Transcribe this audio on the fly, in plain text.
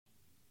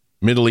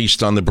Middle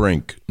East on the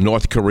brink.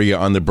 North Korea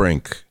on the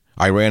brink.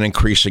 Iran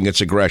increasing its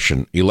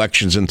aggression,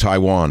 elections in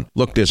Taiwan.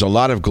 Look, there's a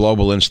lot of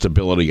global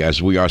instability as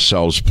we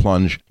ourselves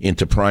plunge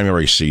into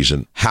primary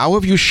season. How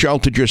have you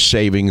sheltered your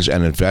savings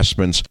and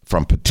investments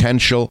from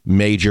potential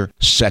major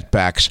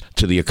setbacks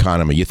to the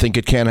economy? You think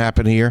it can't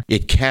happen here?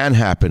 It can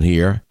happen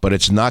here, but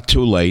it's not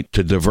too late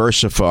to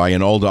diversify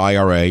an old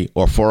IRA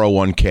or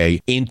 401k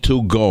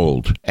into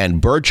gold.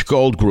 And Birch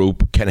Gold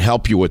Group can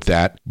help you with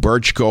that.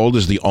 Birch Gold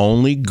is the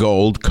only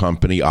gold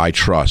company I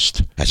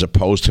trust. As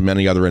opposed to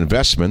many other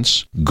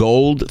investments, gold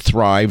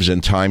thrives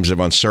in times of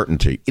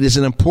uncertainty. It is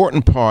an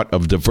important part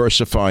of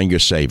diversifying your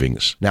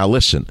savings. Now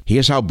listen,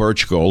 here's how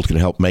Birch Gold can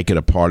help make it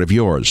a part of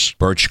yours.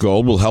 Birch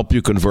Gold will help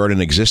you convert an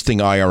existing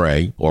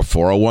IRA or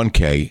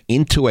 401k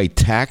into a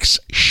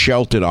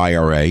tax-sheltered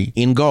IRA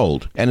in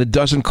gold. And it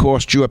doesn't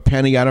cost you a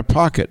penny out of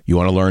pocket. You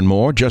want to learn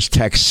more? Just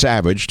text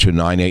SAVAGE to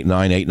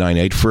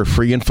 989-898 for a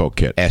free info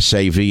kit.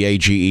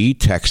 SAVAGE,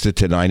 text it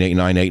to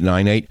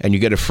 989-898 and you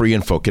get a free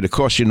info kit. It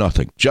costs you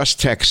nothing. Just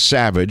text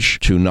SAVAGE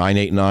to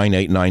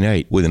 989-898.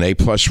 With an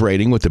A-plus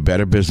rating with the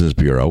Better Business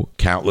Bureau,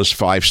 countless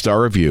 5-star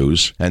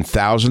reviews, and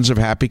thousands of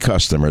happy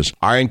customers,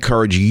 I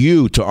encourage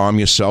you to arm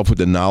yourself with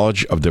the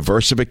knowledge of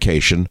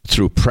diversification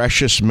through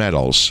precious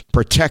metals.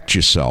 Protect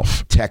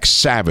yourself. Text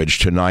SAVAGE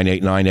to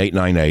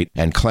 989-898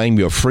 and claim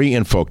your free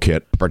info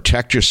kit.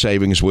 Protect your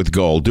savings with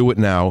gold. Do it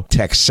now.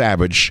 Text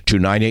SAVAGE to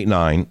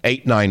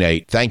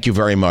 989-898. Thank you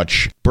very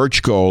much.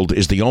 Birch Gold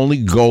is the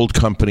only gold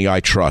company I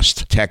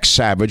trust. Text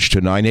SAVAGE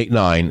to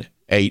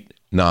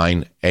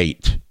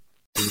 989-898.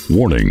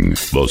 Warning,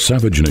 the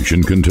Savage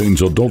Nation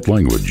contains adult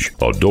language,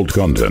 adult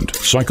content,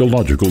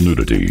 psychological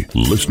nudity.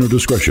 Listener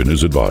discretion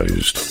is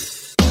advised.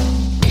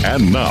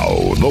 And now,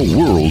 the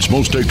world's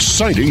most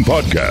exciting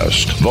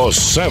podcast, The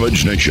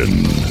Savage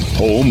Nation,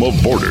 home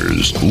of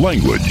borders,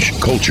 language,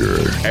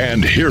 culture.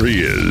 And here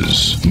he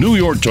is, New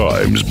York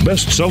Times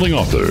best-selling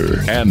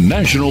author and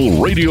National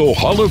Radio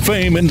Hall of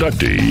Fame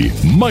inductee,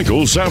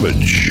 Michael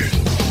Savage.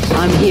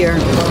 I'm here.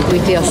 We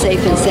feel safe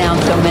and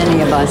sound, so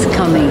many of us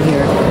coming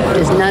here.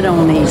 Just not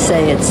only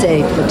say it's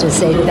safe, but to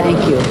say thank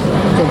you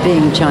for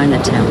being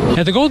Chinatown.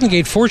 At the Golden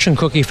Gate Fortune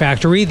Cookie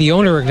Factory, the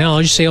owner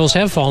acknowledged sales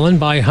have fallen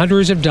by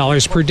hundreds of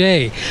dollars per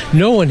day.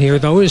 No one here,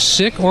 though, is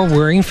sick or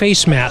wearing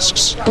face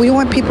masks. We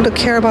want people to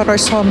care about our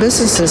small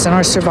businesses and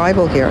our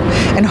survival here.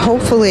 And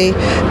hopefully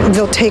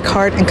they'll take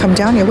heart and come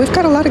down here. We've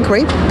got a lot of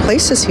great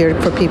places here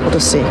for people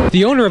to see.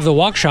 The owner of the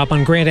Walk Shop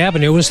on Grant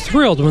Avenue was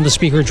thrilled when the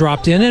speaker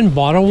dropped in and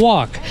bought a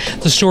walk.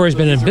 The store has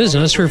been in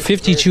business for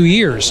 52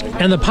 years,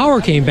 and the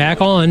power came back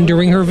on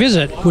during her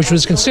visit, which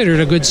was considered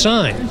a good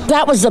sign.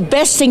 That was the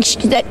best thing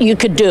that you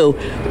could do.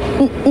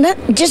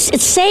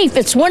 It's safe.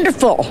 It's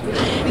wonderful.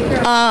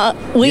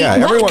 We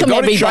welcome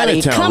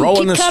everybody. Come,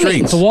 roll in the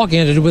streets. The walk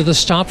ended with a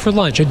stop for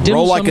lunch.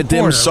 Roll like a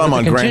dim sum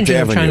on Grant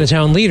Avenue. Of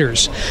Chinatown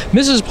leaders.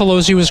 Mrs.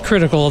 Pelosi was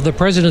critical of the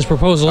president's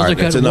proposal to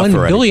cut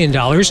 $1 billion.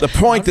 The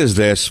point is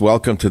this.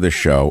 Welcome to the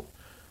show.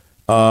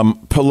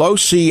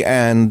 Pelosi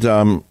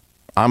and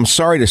I'm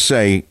sorry to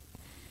say,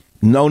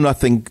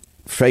 know-nothing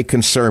fake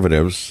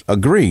conservatives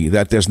agree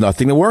that there's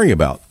nothing to worry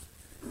about.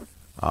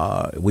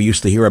 We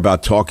used to hear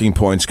about talking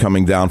points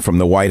coming down from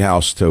the White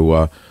House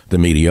to the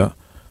media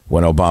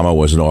when Obama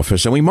was in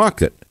office, and we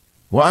mocked it.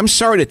 Well, I'm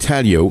sorry to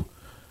tell you,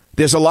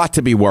 there's a lot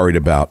to be worried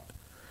about.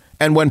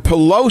 And when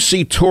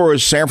Pelosi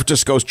tours San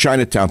Francisco's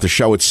Chinatown to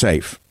show it's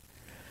safe,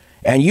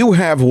 and you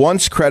have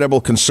once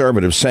credible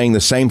conservatives saying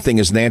the same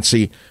thing as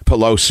Nancy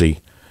Pelosi,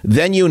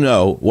 then you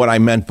know what I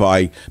meant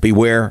by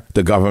beware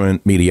the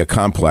government media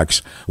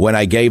complex when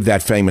I gave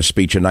that famous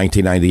speech in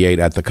 1998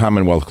 at the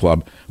Commonwealth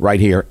Club right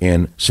here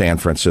in San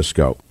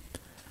Francisco.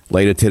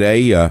 Later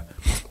today,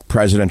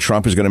 President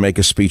Trump is going to make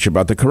a speech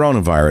about the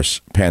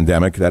coronavirus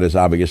pandemic that is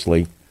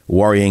obviously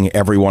worrying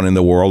everyone in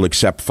the world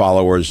except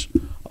followers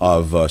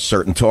of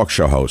certain talk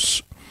show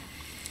hosts.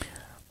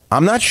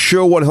 I'm not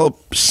sure what he'll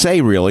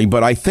say, really,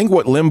 but I think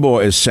what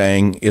Limbaugh is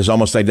saying is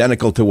almost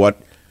identical to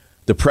what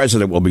the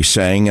president will be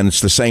saying, and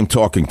it's the same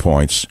talking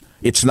points.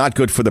 It's not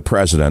good for the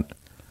president.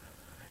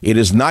 It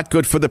is not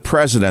good for the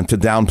president to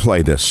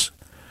downplay this.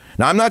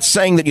 Now, I'm not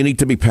saying that you need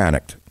to be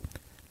panicked,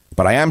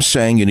 but I am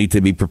saying you need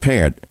to be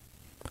prepared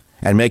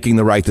and making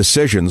the right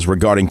decisions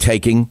regarding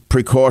taking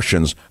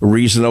precautions,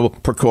 reasonable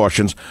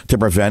precautions to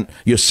prevent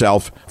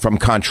yourself from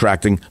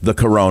contracting the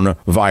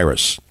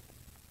coronavirus.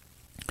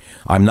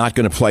 I'm not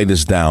going to play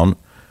this down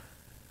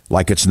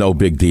like it's no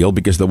big deal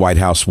because the White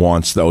House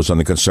wants those on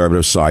the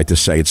conservative side to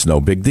say it's no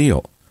big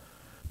deal.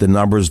 The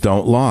numbers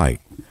don't lie.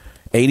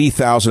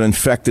 80,000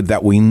 infected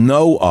that we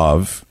know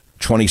of,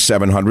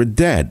 2,700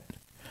 dead.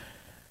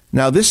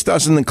 Now, this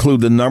doesn't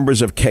include the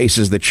numbers of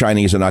cases the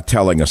Chinese are not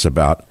telling us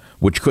about,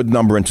 which could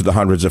number into the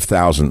hundreds of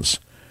thousands.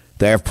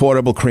 They have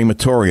portable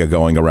crematoria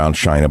going around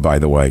China, by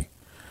the way.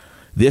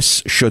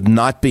 This should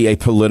not be a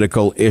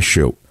political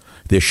issue.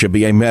 This should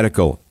be a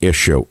medical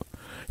issue.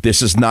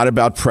 This is not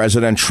about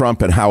President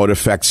Trump and how it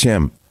affects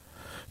him.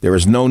 There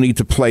is no need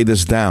to play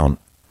this down.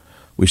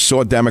 We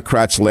saw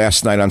Democrats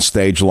last night on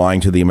stage lying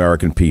to the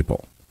American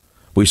people.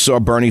 We saw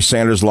Bernie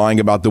Sanders lying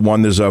about the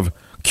wonders of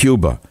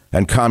Cuba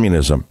and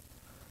communism.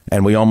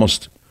 And we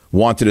almost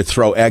wanted to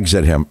throw eggs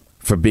at him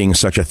for being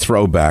such a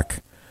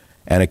throwback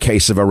and a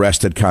case of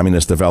arrested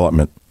communist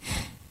development.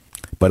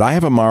 But I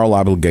have a moral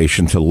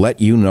obligation to let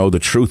you know the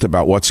truth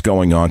about what's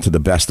going on to the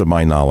best of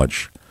my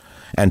knowledge,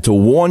 and to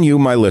warn you,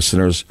 my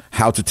listeners,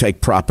 how to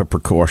take proper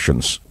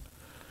precautions.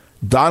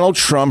 Donald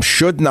Trump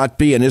should not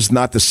be and is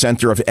not the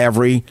center of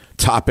every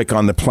topic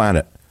on the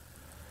planet.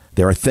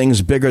 There are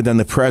things bigger than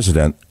the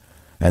president,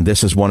 and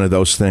this is one of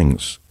those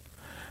things.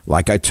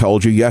 Like I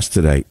told you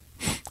yesterday,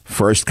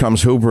 first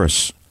comes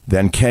hubris,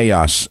 then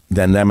chaos,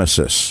 then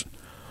nemesis.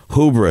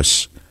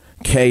 Hubris,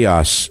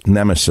 chaos,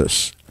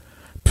 nemesis.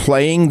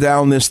 Playing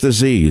down this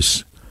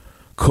disease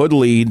could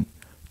lead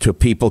to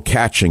people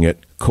catching it,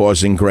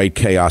 causing great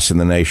chaos in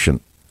the nation.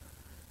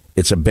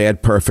 It's a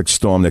bad, perfect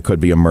storm that could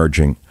be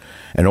emerging.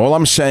 And all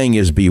I'm saying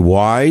is be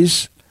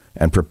wise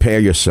and prepare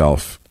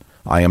yourself.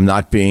 I am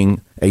not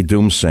being a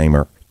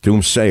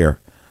doomsayer.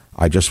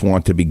 I just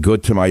want to be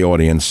good to my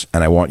audience,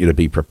 and I want you to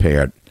be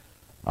prepared.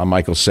 I'm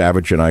Michael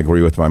Savage, and I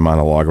agree with my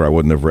monologue, or I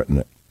wouldn't have written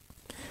it.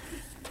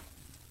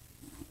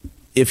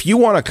 If you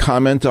want to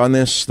comment on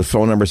this, the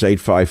phone number is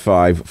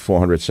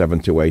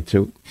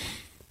 855-400-7282.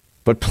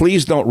 But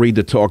please don't read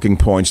the talking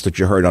points that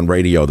you heard on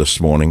radio this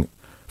morning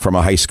from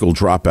a high school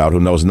dropout who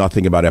knows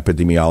nothing about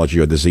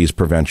epidemiology or disease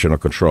prevention or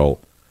control.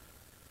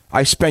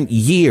 I spent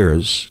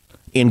years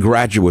in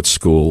graduate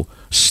school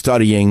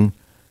studying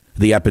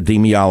the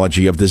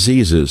epidemiology of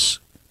diseases.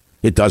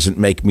 It doesn't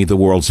make me the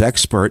world's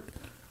expert,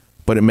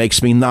 but it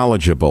makes me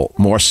knowledgeable,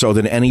 more so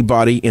than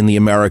anybody in the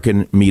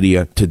American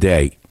media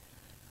today.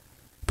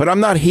 But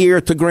I'm not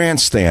here to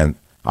grandstand.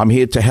 I'm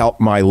here to help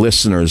my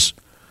listeners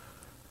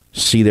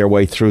see their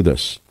way through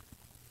this.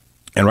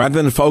 And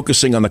rather than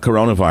focusing on the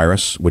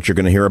coronavirus, which you're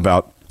going to hear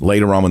about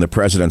later on when the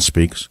president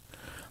speaks,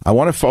 I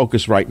want to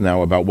focus right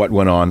now about what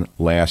went on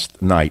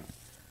last night.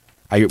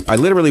 I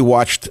literally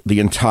watched the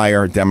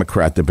entire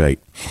Democrat debate,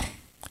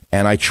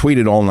 and I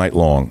tweeted all night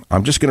long.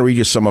 I'm just going to read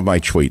you some of my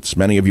tweets.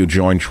 Many of you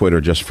joined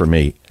Twitter just for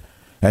me.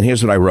 And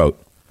here's what I wrote.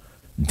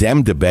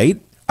 Dem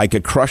debate? I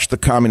could crush the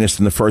communists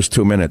in the first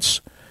 2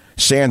 minutes.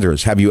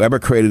 Sanders, have you ever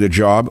created a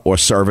job or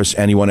service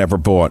anyone ever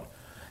bought?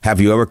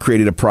 Have you ever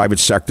created a private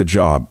sector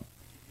job?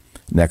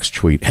 Next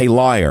tweet. Hey,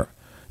 liar.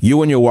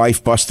 You and your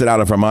wife busted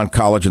out of Vermont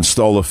College and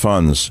stole the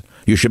funds.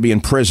 You should be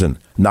in prison,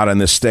 not on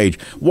this stage.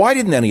 Why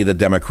didn't any of the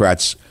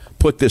Democrats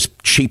put this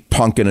cheap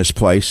punk in his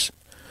place?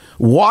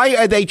 Why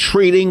are they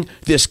treating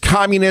this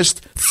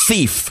communist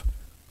thief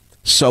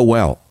so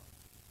well?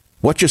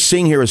 What you're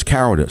seeing here is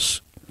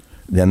cowardice.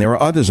 Then there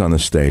are others on the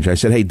stage. I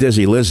said, hey,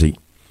 Dizzy Lizzie,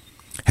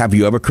 have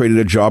you ever created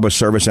a job or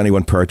service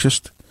anyone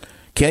purchased?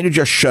 Can't you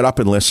just shut up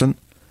and listen?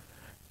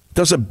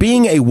 Does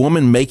being a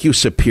woman make you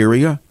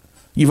superior?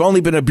 You've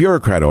only been a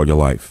bureaucrat all your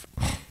life.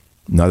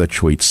 Another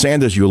tweet.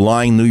 Sanders, you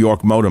lying New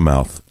York motor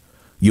mouth.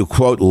 You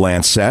quote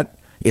Lancet.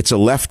 It's a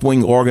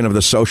left-wing organ of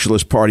the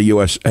Socialist Party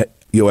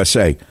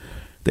USA.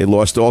 They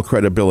lost all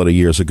credibility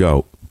years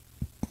ago.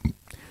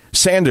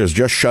 Sanders,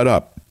 just shut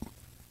up.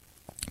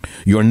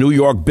 Your New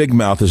York big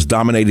mouth is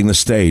dominating the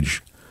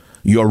stage.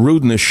 Your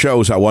rudeness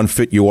shows how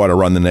unfit you are to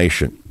run the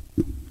nation.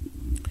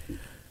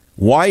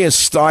 Why is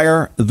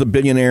Steyer, the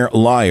billionaire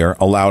liar,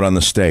 allowed on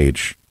the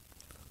stage?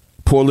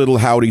 Poor little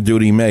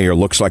howdy-doody mayor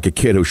looks like a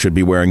kid who should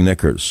be wearing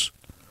knickers.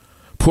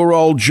 Poor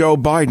old Joe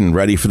Biden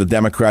ready for the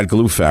Democrat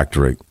glue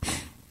factory.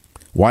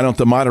 Why don't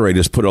the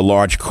moderators put a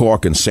large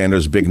cork in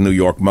Sanders' big New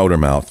York motor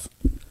mouth?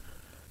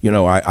 You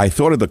know, I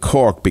thought of the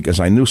cork because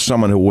I knew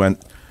someone who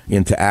went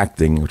into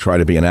acting, who tried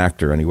to be an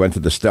actor, and he went to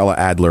the Stella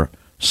Adler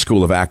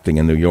School of Acting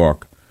in New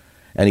York.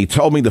 And he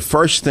told me the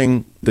first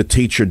thing the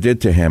teacher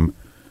did to him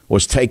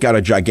was take out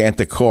a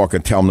gigantic cork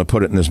and tell him to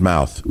put it in his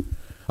mouth.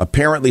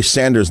 Apparently,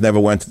 Sanders never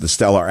went to the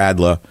Stella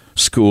Adler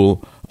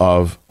School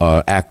of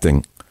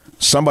Acting.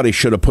 Somebody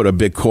should have put a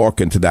big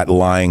cork into that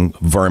lying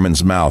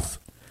vermin's mouth.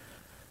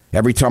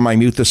 Every time I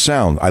mute the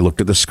sound, I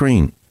looked at the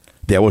screen.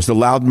 There was the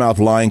loudmouth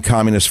lying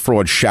communist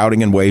fraud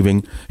shouting and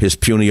waving his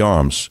puny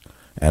arms.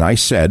 And I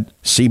said,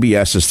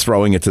 CBS is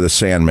throwing it to the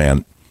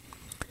Sandman.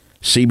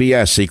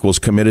 CBS equals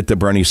committed to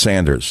Bernie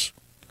Sanders.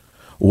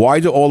 Why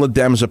do all the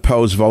Dems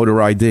oppose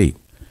voter ID?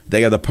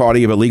 They are the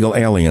party of illegal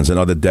aliens and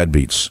other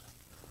deadbeats.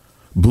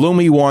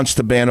 Blumey wants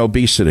to ban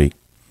obesity.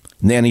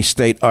 Nanny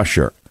State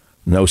usher.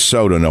 No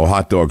soda, no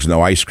hot dogs,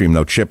 no ice cream,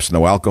 no chips,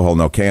 no alcohol,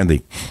 no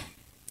candy.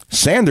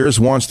 Sanders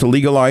wants to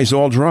legalize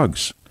all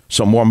drugs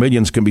so more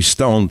millions can be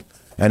stoned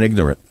and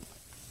ignorant.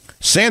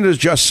 Sanders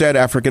just said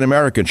African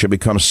Americans should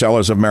become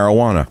sellers of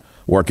marijuana,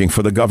 working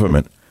for the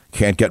government.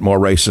 Can't get more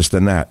racist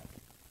than that.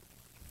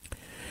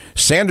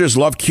 Sanders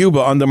loved Cuba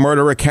under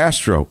murderer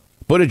Castro.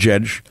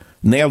 Buttigieg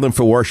nailed him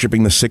for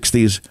worshiping the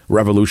 60s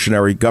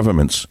revolutionary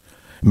governments.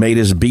 Made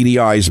his beady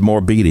eyes more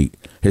beady,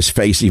 his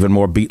face even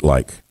more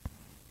beet-like.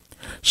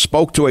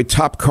 Spoke to a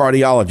top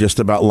cardiologist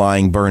about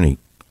lying Bernie.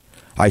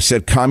 I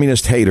said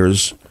communist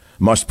haters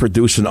must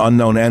produce an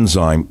unknown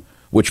enzyme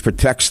which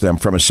protects them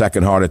from a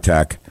second heart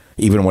attack,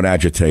 even when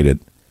agitated.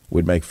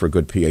 Would make for a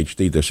good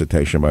PhD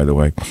dissertation, by the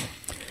way.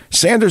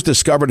 Sanders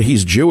discovered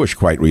he's Jewish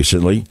quite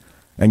recently,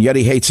 and yet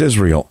he hates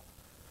Israel.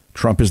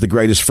 Trump is the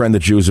greatest friend the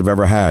Jews have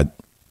ever had.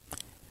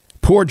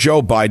 Poor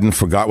Joe Biden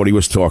forgot what he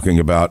was talking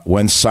about,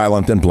 went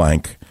silent and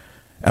blank.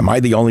 Am I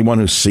the only one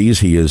who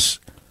sees he is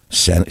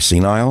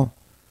senile?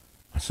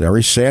 It's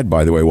very sad,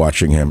 by the way,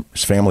 watching him.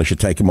 His family should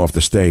take him off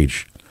the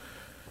stage.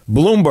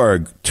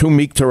 Bloomberg, too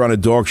meek to run a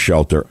dog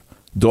shelter.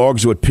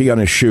 Dogs would pee on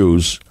his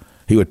shoes.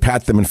 He would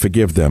pat them and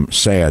forgive them.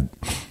 Sad.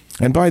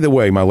 And by the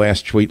way, my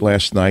last tweet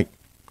last night,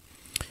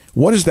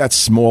 what is that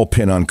small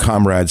pin on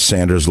Comrade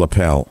Sanders'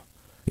 lapel?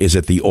 Is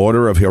it the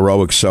Order of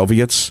Heroic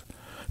Soviets?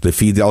 The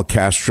Fidel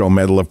Castro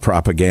Medal of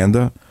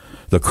Propaganda?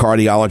 The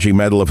Cardiology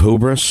Medal of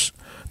Hubris?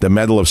 The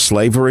Medal of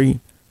Slavery?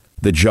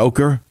 The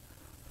Joker?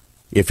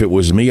 If it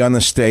was me on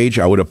the stage,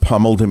 I would have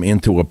pummeled him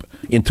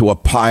into a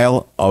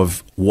pile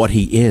of what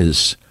he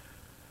is.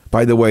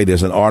 By the way,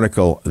 there's an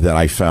article that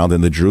I found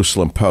in the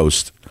Jerusalem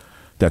Post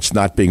that's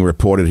not being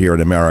reported here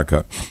in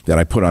America that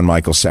I put on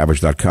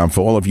michaelsavage.com.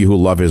 For all of you who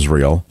love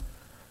Israel,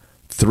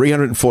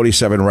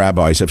 347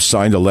 rabbis have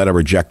signed a letter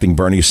rejecting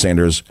Bernie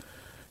Sanders'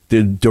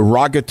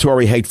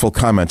 derogatory, hateful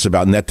comments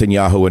about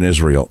Netanyahu and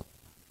Israel.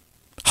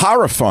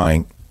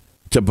 Horrifying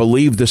to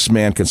believe this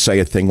man can say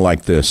a thing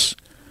like this.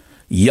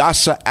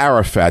 Yasser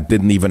Arafat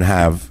didn't even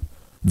have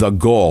the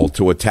gall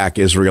to attack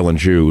Israel and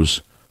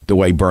Jews the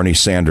way Bernie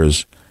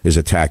Sanders is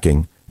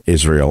attacking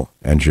Israel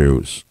and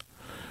Jews.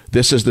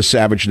 This is the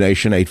Savage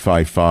Nation,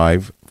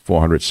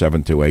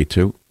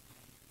 855-400-7282.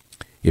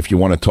 If you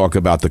want to talk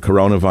about the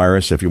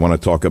coronavirus, if you want to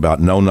talk about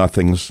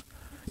know-nothings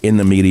in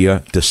the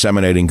media,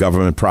 disseminating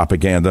government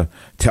propaganda,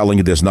 telling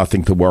you there's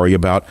nothing to worry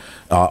about,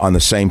 on the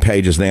same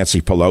page as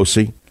Nancy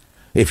Pelosi.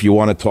 If you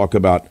want to talk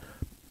about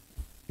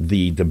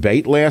the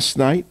debate last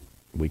night,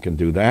 we can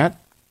do that.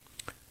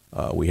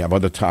 We have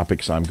other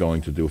topics I'm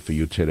going to do for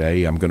you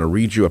today. I'm going to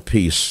read you a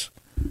piece,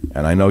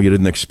 and I know you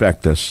didn't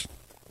expect this,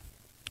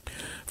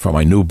 from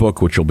my new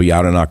book, which will be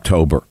out in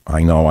October.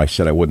 I know I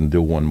said I wouldn't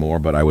do one more,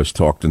 but I was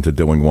talked into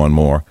doing one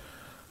more.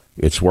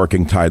 Its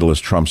working title is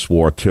Trump's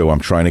War II. I'm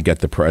trying to get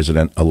the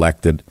president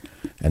elected,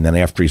 and then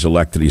after he's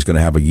elected, he's going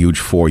to have a huge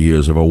 4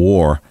 years of a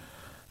war.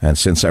 And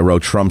since I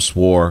wrote Trump's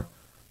War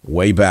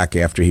way back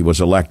after he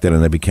was elected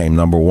and it became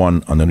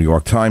 #1 on the New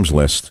York Times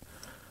list,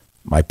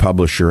 my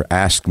publisher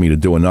asked me to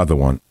do another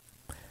one.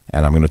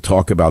 And I'm going to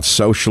talk about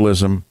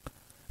socialism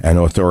and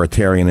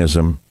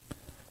authoritarianism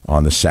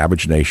on the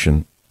Savage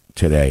Nation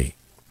today.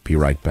 Be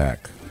right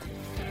back.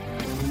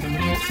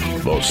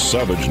 The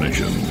Savage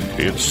Nation.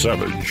 It's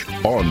Savage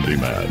on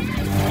demand.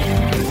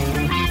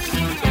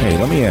 Hey,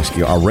 let me ask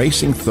you, are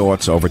racing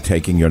thoughts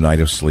overtaking your night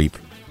of sleep?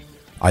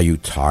 Are you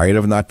tired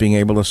of not being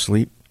able to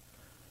sleep?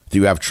 Do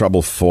you have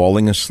trouble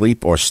falling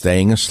asleep or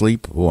staying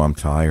asleep? Oh, I'm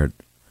tired.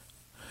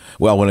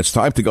 Well, when it's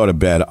time to go to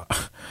bed,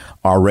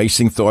 are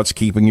racing thoughts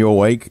keeping you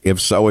awake? If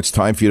so, it's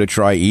time for you to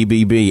try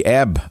EBB.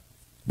 Ebb.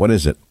 What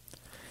is it?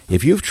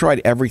 If you've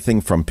tried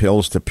everything from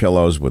pills to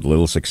pillows with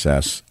little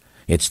success,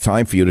 it's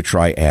time for you to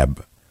try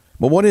Ebb.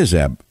 Well, what is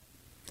Ebb?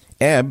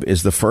 Ebb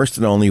is the first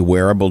and only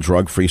wearable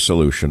drug-free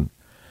solution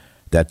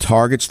that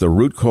targets the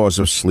root cause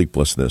of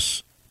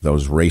sleeplessness,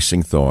 those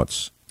racing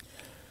thoughts.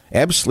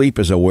 Ebb Sleep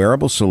is a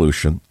wearable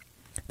solution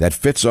that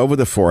fits over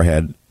the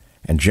forehead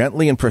and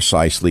gently and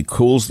precisely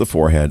cools the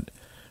forehead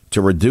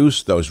to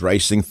reduce those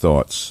racing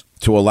thoughts,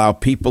 to allow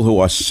people who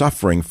are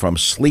suffering from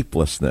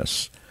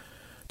sleeplessness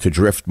to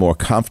drift more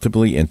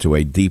comfortably into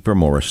a deeper,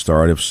 more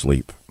restorative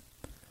sleep.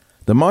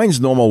 The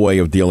mind's normal way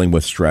of dealing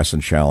with stress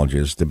and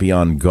challenges is to be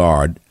on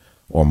guard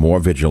or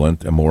more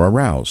vigilant and more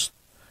aroused.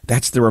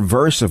 That's the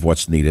reverse of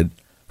what's needed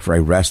for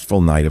a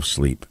restful night of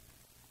sleep.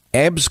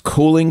 Ebb's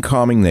cooling,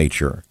 calming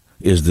nature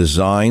is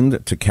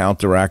designed to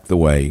counteract the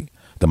way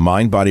the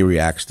mind-body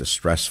reacts to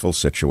stressful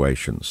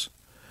situations,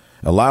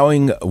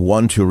 allowing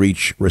one to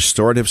reach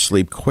restorative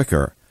sleep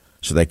quicker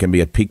so they can be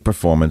at peak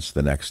performance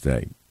the next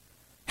day.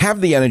 Have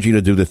the energy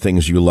to do the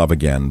things you love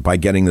again by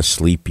getting the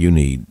sleep you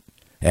need.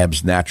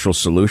 Ebb's natural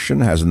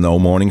solution has no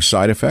morning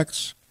side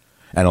effects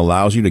and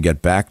allows you to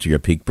get back to your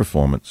peak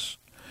performance.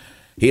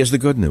 Here's the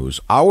good news.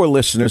 Our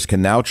listeners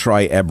can now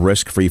try Ebb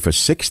risk-free for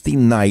 60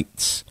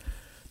 nights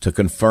to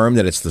confirm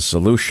that it's the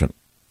solution.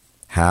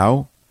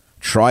 How?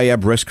 Try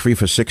Ebb risk-free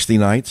for 60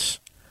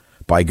 nights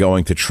by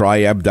going to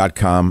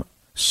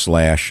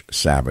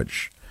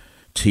tryebb.com/savage.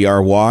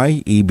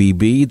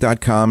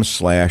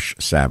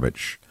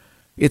 tryebb.com/savage.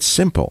 It's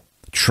simple.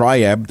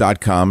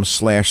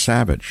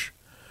 Tryebb.com/savage.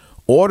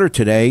 Order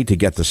today to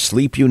get the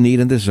sleep you need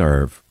and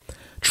deserve.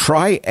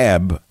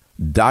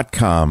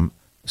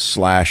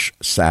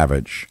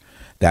 Tryebb.com/savage.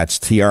 That's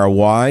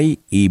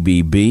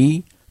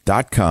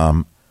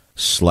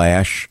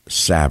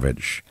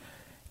tryebb.com/savage.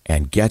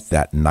 And get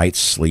that night's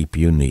sleep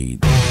you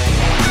need.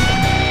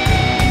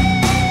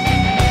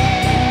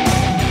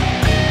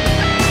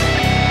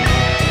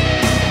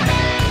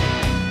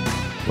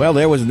 Well,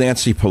 there was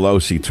Nancy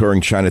Pelosi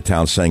touring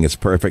Chinatown saying it's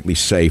perfectly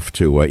safe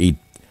to eat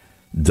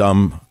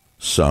dim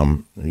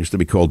sum. It used to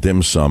be called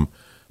dim sum,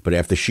 but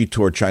after she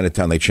toured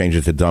Chinatown, they changed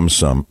it to dim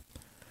sum.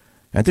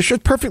 And this is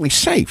perfectly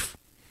safe.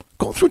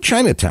 Go through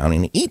Chinatown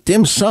and eat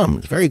dim sum.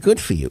 It's very good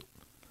for you.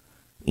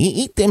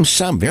 Eat dim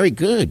sum. Very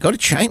good. Go to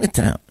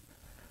Chinatown.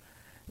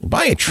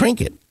 Buy a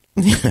trinket.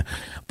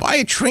 Buy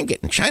a trinket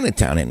in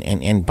Chinatown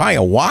and buy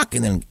a wok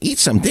and then eat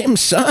some dim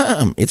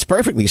sum. It's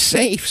perfectly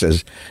safe,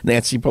 says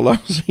Nancy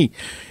Pelosi.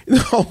 The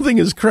whole thing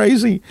is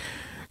crazy.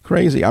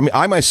 Crazy. I mean,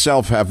 I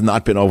myself have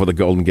not been over the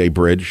Golden Gate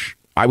Bridge.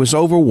 I was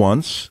over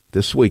once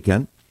this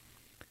weekend.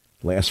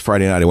 Last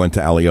Friday night I went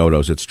to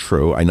Alioto's. It's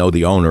true. I know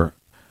the owner.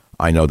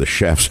 I know the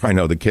chefs. I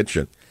know the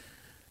kitchen.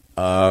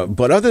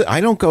 But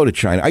I don't go to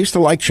China. I used to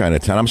like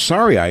Chinatown. I'm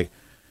sorry.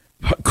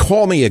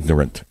 Call me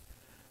ignorant.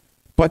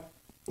 But,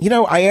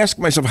 I ask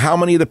myself how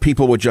many of the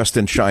people were just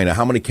in China?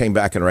 How many came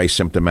back and are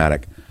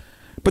asymptomatic?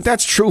 But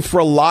that's true for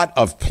a lot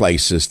of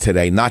places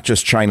today, not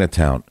just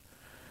Chinatown.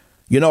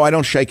 I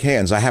don't shake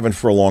hands. I haven't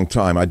for a long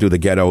time. I do the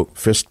ghetto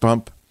fist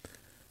bump.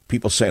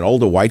 People say an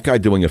older white guy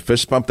doing a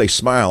fist bump, they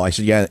smile. I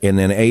said, yeah, in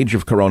an age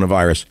of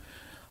coronavirus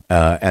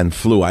and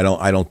flu, I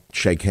don't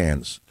shake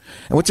hands.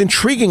 And what's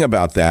intriguing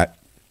about that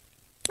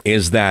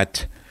is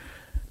that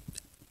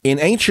in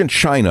ancient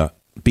China,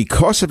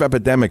 because of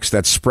epidemics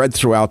that spread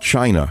throughout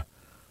China,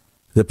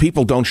 the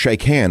people don't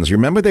shake hands. You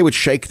remember they would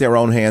shake their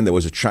own hand? There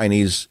was a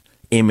Chinese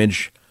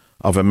image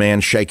of a man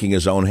shaking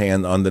his own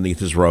hand underneath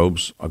his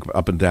robes,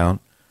 up and down.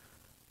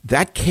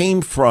 That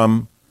came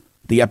from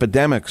the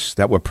epidemics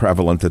that were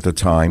prevalent at the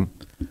time.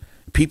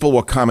 People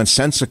were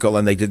commonsensical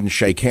and they didn't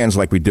shake hands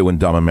like we do in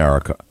dumb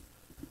America,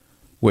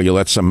 where you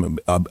let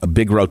a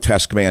big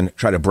grotesque man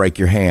try to break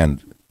your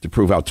hand to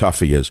prove how tough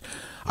he is.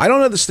 I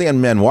don't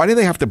understand men. Why do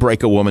they have to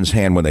break a woman's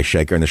hand when they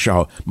shake her and they show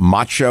how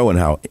macho and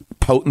how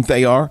potent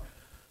they are?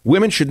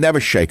 Women should never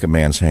shake a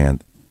man's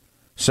hand.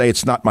 Say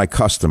it's not my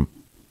custom.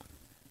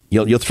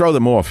 You'll throw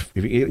them off.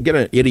 If you get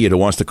an idiot who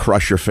wants to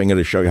crush your finger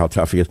to show you how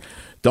tough he is,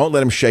 don't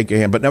let him shake your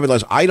hand. But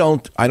nevertheless, I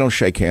don't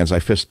shake hands. I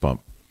fist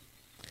bump.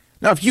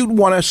 Now, if you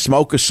want to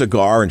smoke a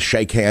cigar and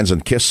shake hands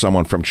and kiss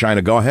someone from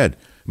China, go ahead.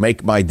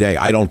 Make my day.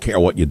 I don't care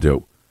what you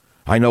do.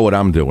 I know what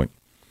I'm doing.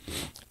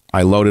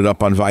 I loaded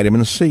up on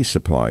vitamin C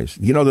supplies.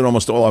 You know that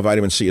almost all our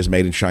vitamin C is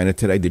made in China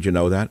today? Did you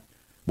know that?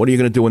 What are you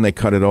going to do when they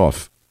cut it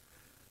off?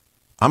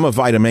 I'm a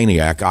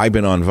vitamaniac. I've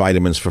been on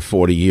vitamins for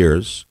 40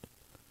 years.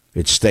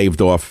 It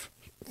staved off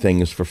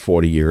things for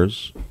 40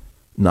 years.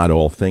 Not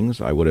all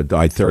things. I would have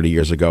died 30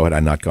 years ago had I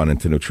not gone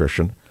into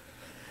nutrition.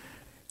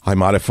 I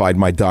modified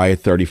my diet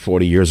 30,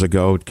 40 years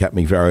ago. It kept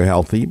me very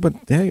healthy. But,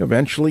 hey,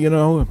 eventually,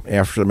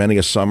 after many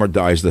a summer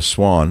dies the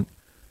swan.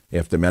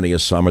 After many a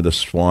summer, the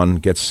swan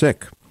gets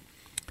sick.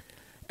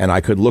 And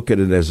I could look at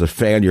it as a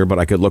failure, but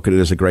I could look at it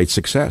as a great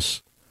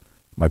success.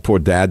 My poor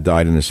dad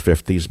died in his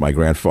 50s, my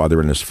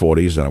grandfather in his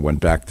 40s, and I went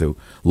back to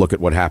look at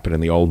what happened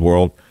in the old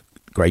world.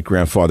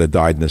 Great-grandfather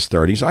died in his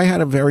 30s. I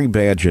had a very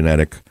bad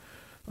genetic,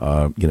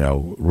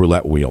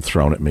 roulette wheel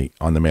thrown at me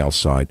on the male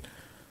side.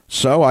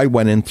 So I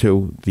went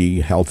into the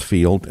health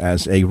field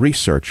as a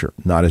researcher,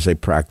 not as a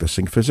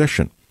practicing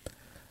physician.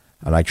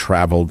 And I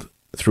traveled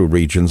through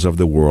regions of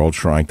the world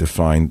trying to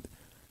find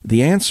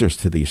the answers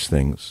to these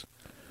things.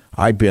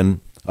 I've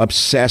been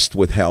obsessed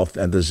with health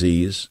and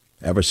disease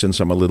ever since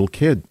I'm a little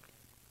kid.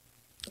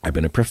 I've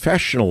been a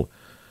professional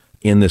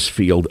in this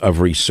field of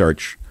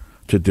research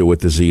to do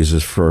with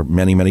diseases for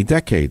many, many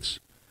decades.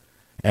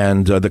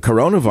 And the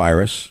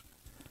coronavirus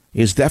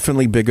is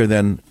definitely bigger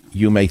than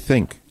you may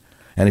think.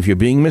 And if you're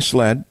being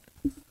misled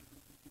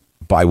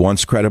by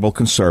once credible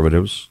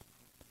conservatives,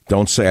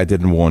 don't say I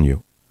didn't warn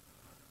you.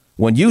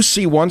 When you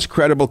see once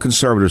credible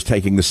conservatives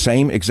taking the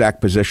same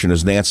exact position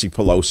as Nancy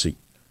Pelosi,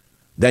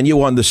 then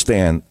you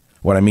understand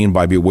what I mean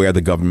by beware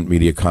the government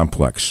media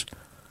complex.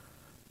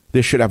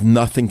 This should have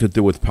nothing to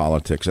do with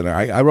politics. And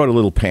I wrote a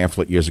little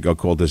pamphlet years ago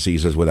called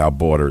Diseases Without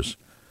Borders.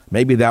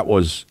 Maybe that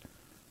was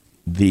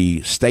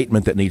the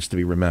statement that needs to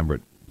be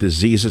remembered.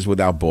 Diseases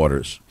without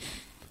borders.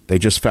 They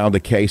just found a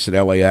case at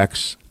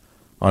LAX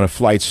on a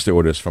flight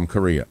stewardess from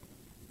Korea.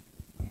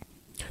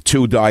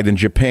 2 died in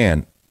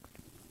Japan.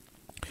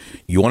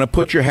 You want to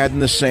put your head in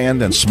the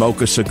sand and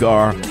smoke a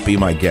cigar? Be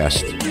my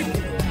guest.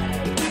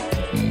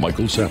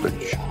 Michael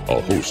Savage, a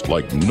host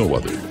like no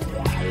other.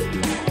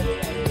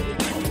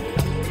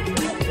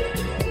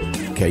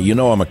 Okay,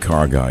 I'm a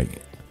car guy.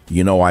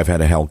 I've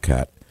had a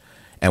Hellcat.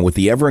 And with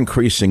the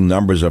ever-increasing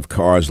numbers of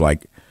cars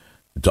like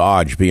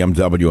Dodge,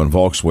 BMW, and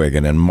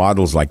Volkswagen, and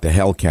models like the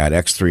Hellcat,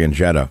 X3, and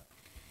Jetta,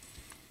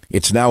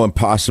 it's now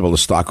impossible to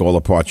stock all the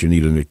parts you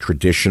need in a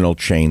traditional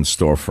chain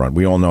storefront.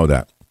 We all know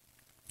that.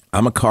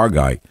 I'm a car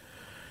guy,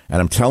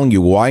 and I'm telling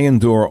you, why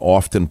endure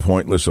often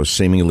pointless or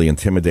seemingly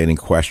intimidating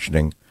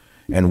questioning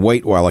and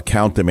wait while a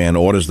counterman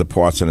orders the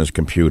parts on his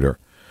computer,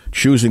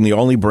 choosing the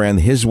only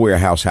brand his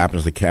warehouse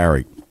happens to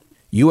carry?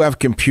 You have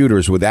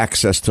computers with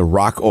access to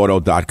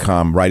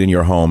rockauto.com right in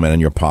your home and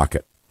in your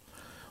pocket.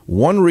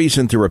 One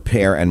reason to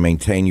repair and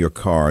maintain your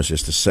cars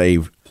is to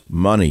save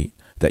money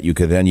that you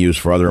can then use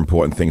for other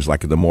important things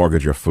like the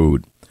mortgage or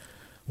food.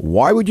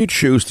 Why would you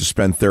choose to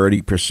spend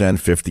 30%,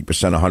 50%,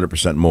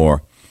 100%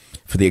 more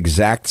for the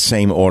exact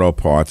same auto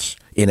parts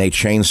in a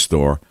chain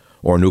store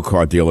or a new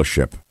car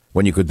dealership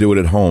when you could do it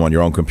at home on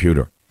your own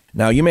computer?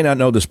 Now, you may not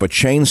know this, but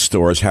chain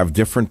stores have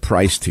different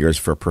price tiers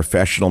for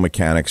professional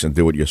mechanics and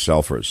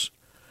do-it-yourselfers.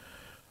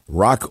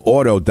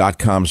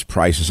 RockAuto.com's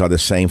prices are the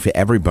same for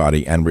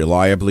everybody, and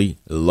reliably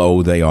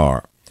low they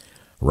are.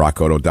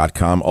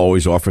 RockAuto.com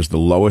always offers the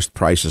lowest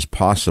prices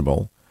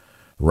possible,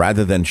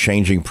 rather than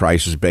changing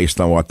prices based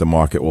on what the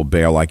market will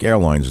bear like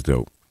airlines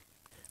do.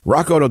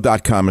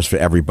 RockAuto.com is for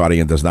everybody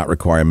and does not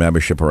require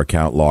membership or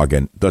account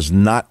login. Does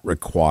not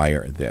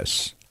require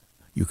this.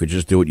 You could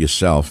just do it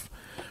yourself.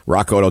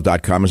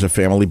 RockAuto.com is a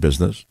family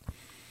business,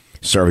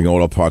 serving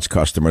auto parts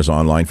customers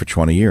online for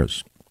 20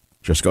 years.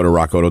 Just go to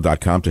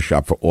RockAuto.com to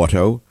shop for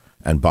auto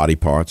and body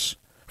parts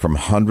from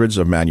hundreds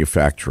of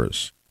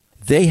manufacturers.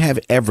 They have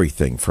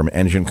everything from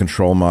engine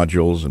control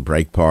modules and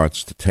brake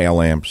parts to tail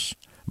lamps,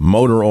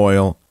 motor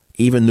oil,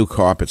 even new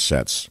carpet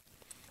sets.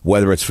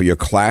 Whether it's for your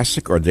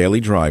classic or daily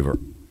driver,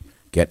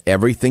 get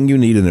everything you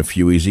need in a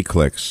few easy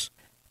clicks,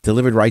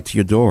 delivered right to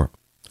your door.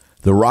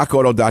 The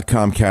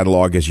RockAuto.com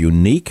catalog is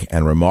unique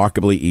and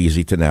remarkably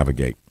easy to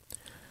navigate.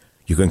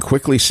 You can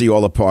quickly see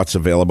all the parts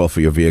available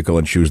for your vehicle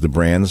and choose the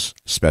brands,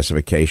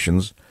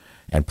 specifications,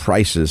 and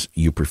prices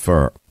you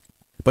prefer.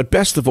 But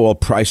best of all,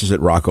 prices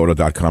at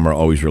RockAuto.com are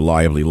always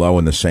reliably low,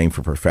 and the same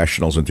for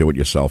professionals and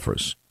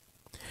do-it-yourselfers.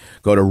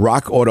 Go to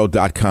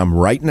RockAuto.com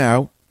right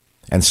now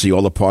and see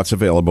all the parts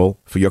available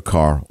for your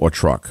car or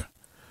truck.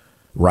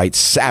 Write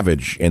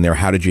SAVAGE in their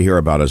How Did You Hear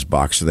About Us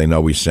box so they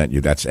know we sent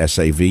you. That's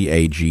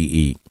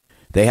SAVAGE.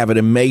 They have an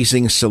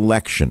amazing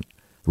selection,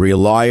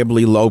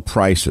 reliably low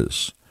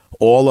prices,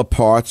 all the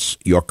parts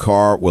your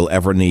car will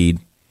ever need.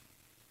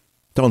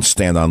 Don't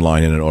stand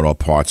online in an auto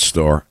parts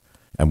store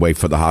and wait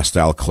for the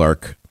hostile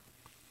clerk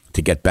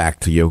to get back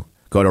to you.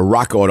 Go to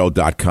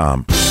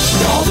RockAuto.com.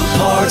 All the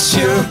parts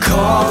your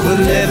car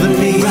will ever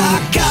need.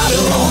 Rock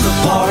Auto. All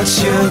the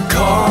parts your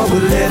car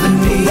will ever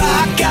need.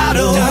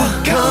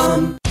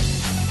 RockAuto.com.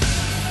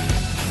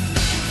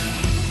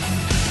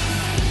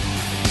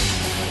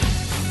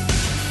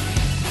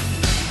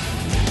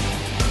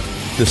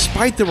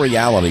 Despite the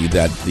reality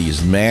that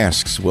these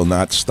masks will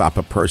not stop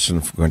a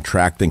person from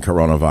contracting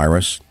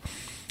coronavirus,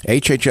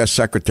 HHS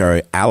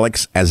Secretary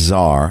Alex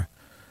Azar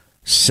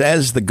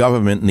says the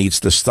government needs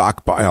to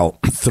stockpile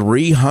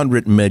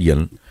 300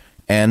 million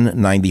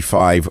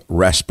N95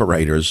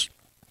 respirators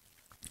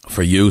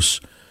for use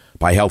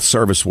by health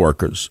service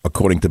workers,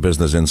 according to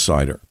Business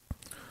Insider.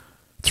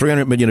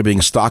 300 million are being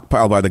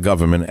stockpiled by the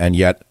government, and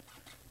yet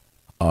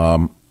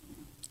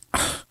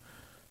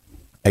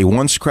a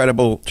once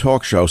credible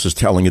talk show is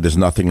telling you there's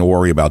nothing to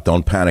worry about.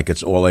 Don't panic.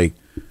 It's all a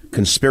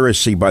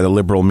conspiracy by the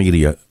liberal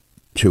media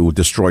to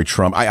destroy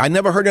Trump. I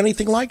never heard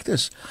anything like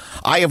this.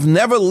 I have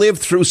never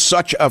lived through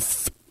such a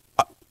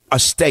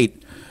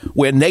state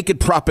where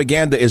naked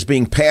propaganda is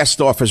being passed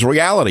off as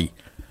reality.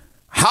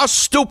 How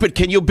stupid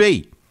can you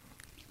be?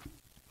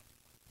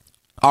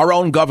 Our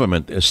own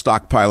government is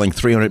stockpiling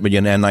 300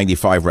 million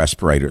N95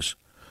 respirators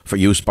for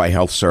use by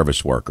health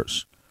service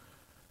workers.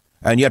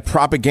 And yet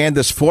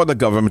propagandists for the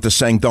government are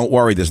saying, don't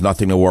worry, there's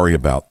nothing to worry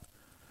about.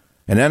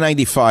 An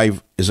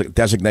N95 is a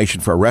designation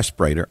for a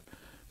respirator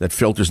that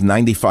filters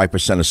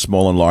 95% of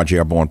small and large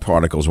airborne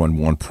particles when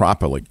worn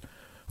properly,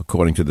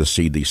 according to the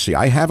CDC.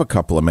 I have a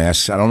couple of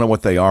masks. I don't know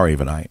what they are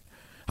even. I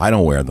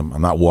don't wear them.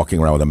 I'm not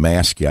walking around with a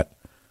mask yet,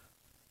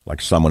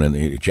 like someone in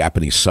the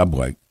Japanese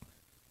subway.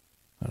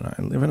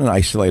 I live in an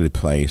isolated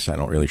place. I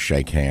don't really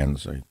shake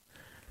hands.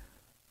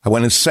 I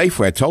went in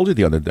Safeway. I told you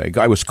the other day. A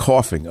guy was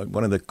coughing.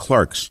 One of the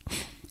clerks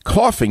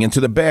coughing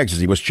into the bags as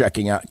he was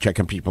checking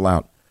people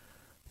out.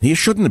 He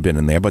shouldn't have been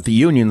in there, but the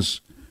unions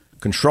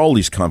control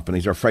these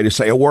companies. Are afraid to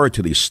say a word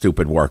to these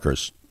stupid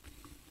workers.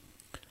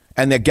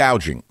 And they're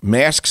gouging.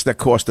 Masks that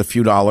cost a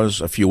few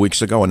dollars a few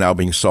weeks ago are now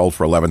being sold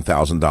for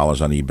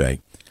 $11,000 on eBay.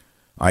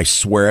 I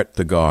swear it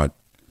to God.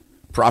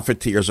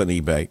 Profiteers on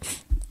eBay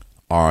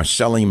are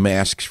selling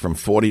masks from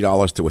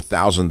 $40 to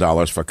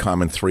 $1,000 for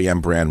common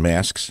 3M brand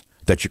masks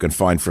that you can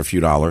find for a few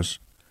dollars.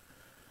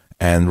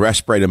 And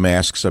respirator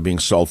masks are being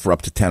sold for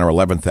up to $10,000 or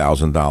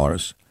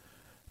 $11,000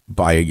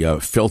 by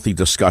filthy,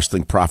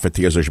 disgusting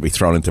profiteers that should be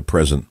thrown into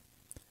prison.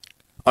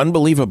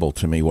 Unbelievable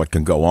to me what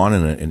can go on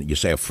in you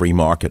say, a free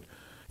market.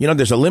 You know,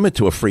 there's a limit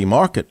to a free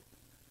market.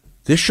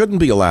 This shouldn't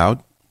be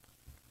allowed.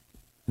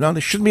 No,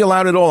 this shouldn't be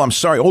allowed at all. I'm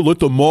sorry. Oh, let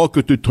the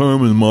market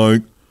determine,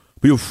 Mike.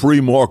 Be a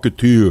free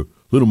marketeer.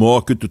 Let the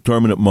market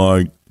determine it,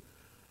 Mike.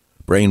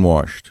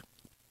 Brainwashed.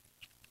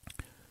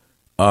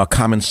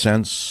 Common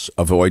sense,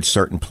 avoid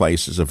certain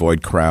places,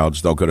 avoid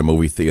crowds, don't go to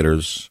movie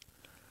theaters.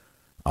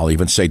 I'll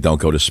even say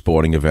don't go to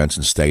sporting events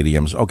and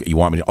stadiums. Okay, you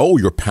want me to,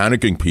 you're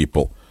panicking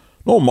people.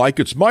 No, Mike,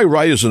 it's my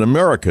right as an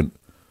American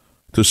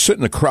to sit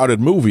in a crowded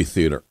movie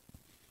theater.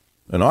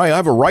 And I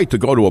have a right to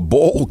go to a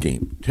ball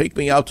game. Take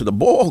me out to the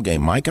ball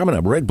game, Mike. I'm a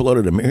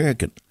red-blooded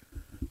American.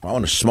 If I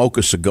want to smoke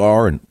a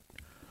cigar and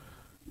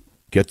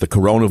get the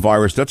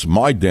coronavirus, that's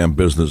my damn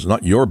business,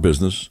 not your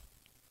business.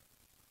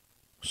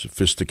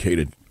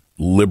 Sophisticated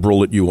liberal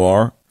that you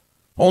are.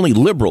 Only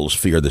liberals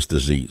fear this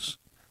disease.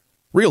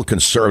 Real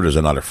conservatives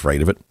are not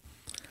afraid of it.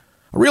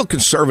 A real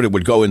conservative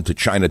would go into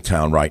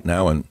Chinatown right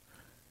now and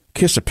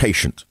kiss a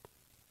patient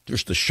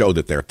just to show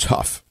that they're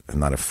tough and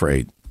not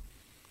afraid.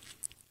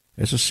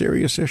 It's a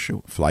serious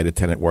issue. Flight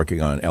attendant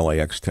working on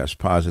LAX test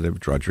positive,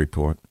 Drudge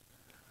Report.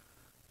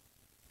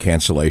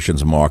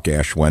 Cancellations mark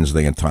Ash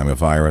Wednesday in time of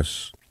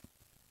virus.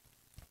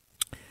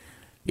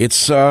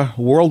 It's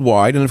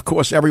worldwide, and of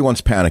course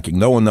everyone's panicking.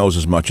 No one knows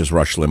as much as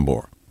Rush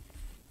Limbaugh.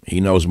 He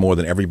knows more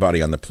than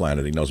everybody on the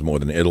planet. He knows more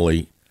than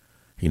Italy.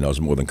 He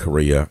knows more than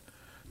Korea.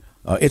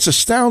 It's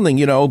astounding,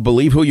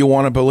 believe who you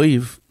want to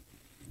believe.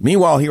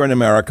 Meanwhile, here in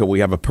America, we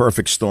have a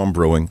perfect storm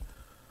brewing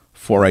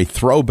for a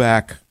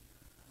throwback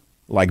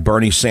like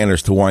Bernie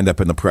Sanders to wind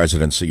up in the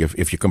presidency.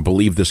 If you can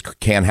believe this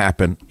can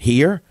happen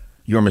here,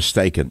 you're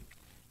mistaken.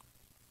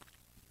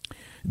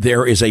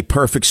 There is a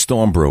perfect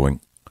storm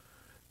brewing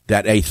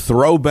that a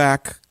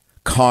throwback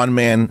con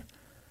man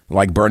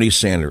like Bernie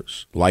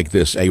Sanders, like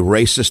this, a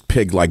racist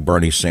pig like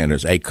Bernie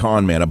Sanders, a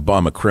con man, a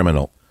bum, a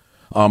criminal,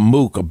 a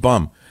mook, a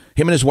bum.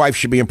 Him and his wife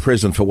should be in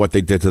prison for what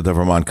they did to the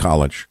Vermont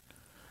College.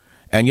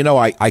 And,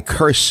 I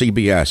curse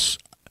CBS.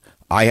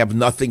 I have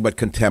nothing but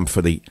contempt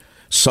for the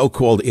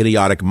so-called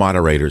idiotic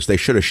moderators. They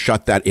should have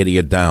shut that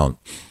idiot down.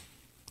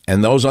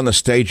 And those on the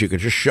stage, you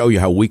could just show you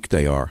how weak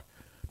they are.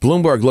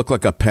 Bloomberg looked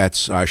like a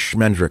Pets,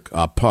 Schmendrick,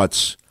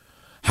 Putz.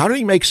 How did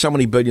he make so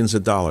many billions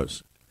of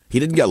dollars? He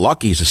didn't get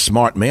lucky. He's a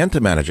smart man to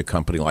manage a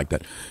company like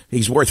that.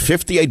 He's worth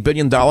 $58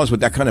 billion with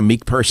that kind of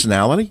meek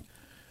personality.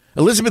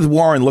 Elizabeth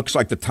Warren looks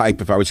like the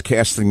type, if I was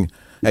casting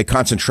a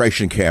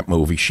concentration camp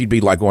movie, she'd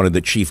be like one of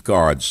the chief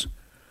guards.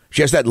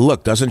 She has that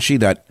look, doesn't she?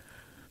 That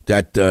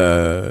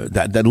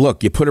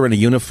look. You put her in a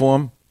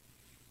uniform.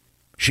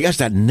 She has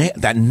that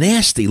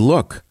nasty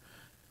look.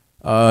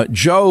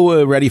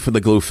 Joe, ready for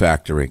the glue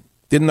factory.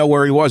 Didn't know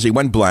where he was. He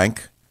went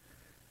blank.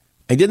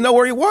 He didn't know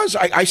where he was.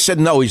 I said,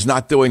 no, he's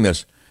not doing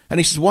this. And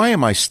he says, why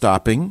am I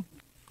stopping?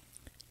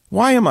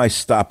 Why am I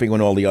stopping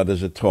when all the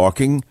others are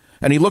talking?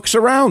 And he looks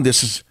around.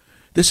 This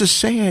is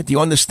sad. Do you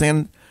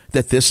understand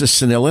that this is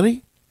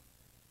senility?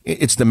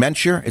 It's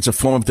dementia. It's a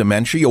form of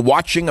dementia. You're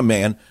watching a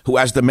man who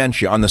has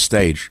dementia on the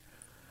stage.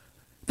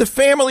 The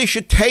family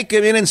should take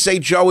him in and say,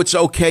 Joe, it's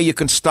okay. You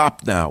can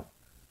stop now.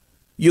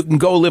 You can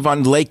go live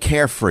on Lake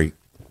Carefree.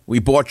 We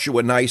bought you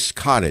a nice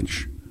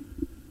cottage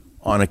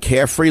on a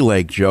carefree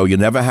lake, Joe. You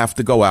never have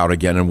to go out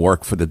again and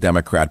work for the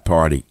Democrat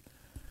Party.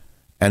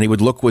 And he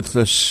would look with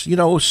this,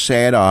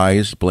 sad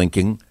eyes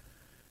blinking.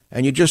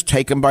 And you just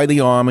take him by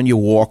the arm and you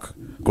walk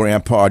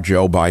Grandpa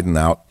Joe Biden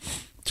out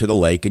to the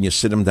lake and you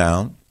sit him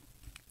down.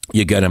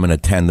 You get him an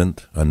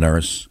attendant, a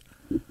nurse.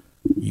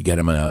 You get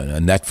him a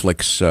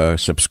Netflix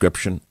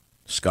subscription,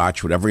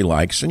 scotch, whatever he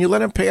likes. And you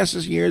let him pass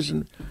his years.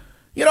 And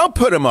you don't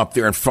put him up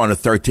there in front of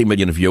 13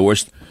 million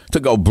viewers to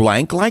go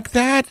blank like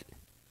that.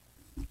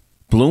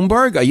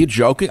 Bloomberg, are you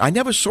joking? I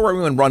never saw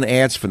anyone run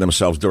ads for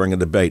themselves during a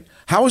debate.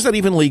 How is that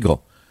even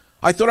legal?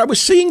 I thought I was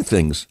seeing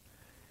things.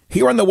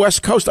 Here on the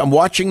West Coast, I'm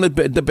watching the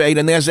debate,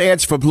 and there's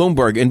ads for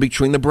Bloomberg in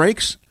between the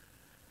breaks.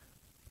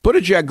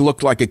 Buttigieg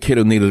looked like a kid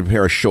who needed a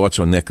pair of shorts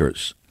or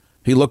knickers.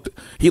 He looked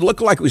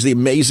like he was the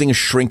amazing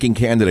shrinking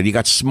candidate. He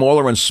got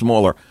smaller and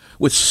smaller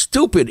with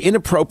stupid,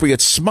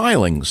 inappropriate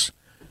smilings.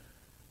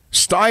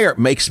 Steyer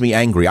makes me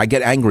angry. I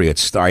get angry at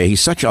Steyer.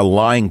 He's such a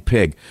lying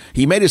pig.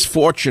 He made his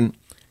fortune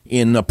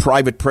in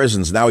private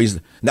prisons. Now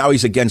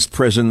he's against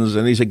prisons,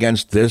 and he's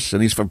against this,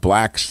 and he's for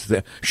blacks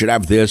that should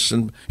have this,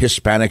 and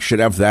Hispanics should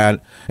have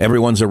that.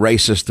 Everyone's a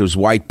racist who's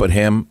white but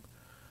him.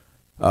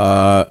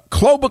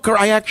 Klobuchar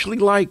I actually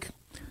like.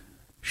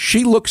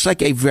 She looks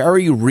like a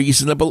very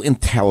reasonable,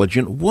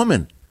 intelligent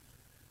woman.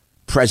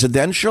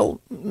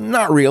 Presidential?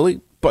 Not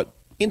really, but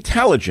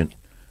intelligent,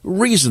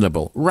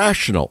 reasonable,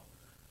 rational.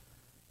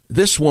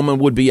 This woman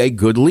would be a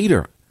good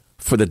leader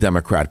for the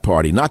Democrat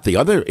Party, not the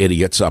other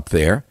idiots up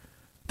there.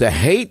 The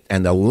hate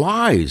and the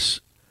lies,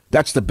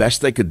 that's the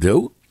best they could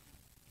do.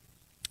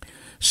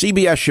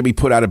 CBS should be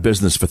put out of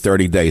business for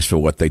 30 days for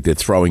what they did,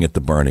 throwing it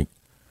to Bernie.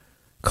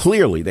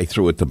 Clearly, they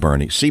threw it to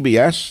Bernie.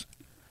 CBS,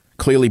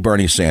 clearly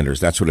Bernie Sanders.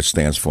 That's what it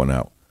stands for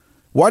now.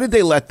 Why did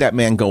they let that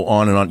man go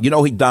on and on?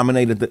 He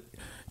dominated.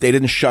 They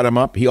didn't shut him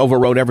up. He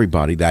overrode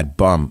everybody. That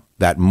bum,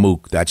 that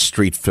mook, that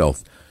street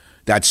filth,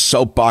 that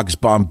soapbox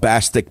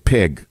bombastic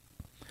pig.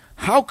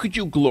 How could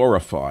you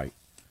glorify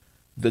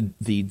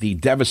the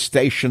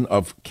devastation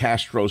of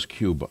Castro's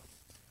Cuba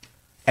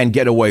and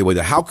get away with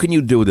it? How can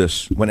you do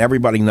this when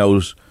everybody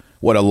knows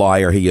what a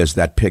liar he is,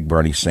 that pig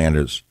Bernie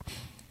Sanders?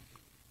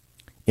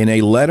 In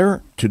a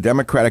letter to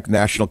Democratic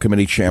National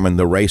Committee Chairman,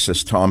 the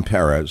racist Tom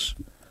Perez,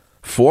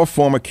 4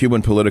 former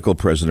Cuban political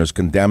prisoners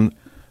condemned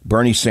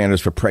Bernie Sanders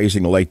for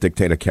praising the late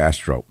dictator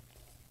Castro.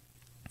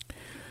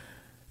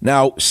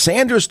 Now,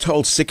 Sanders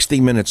told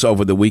 60 Minutes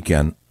over the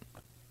weekend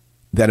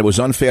that it was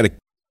unfair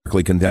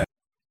to condemn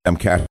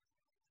Castro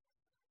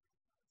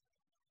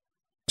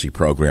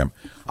program.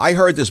 I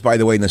heard this, by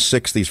the way, in the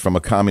 60s from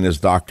a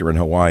communist doctor in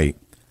Hawaii.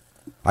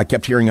 I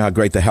kept hearing how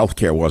great the health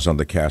care was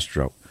under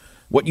Castro.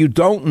 What you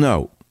don't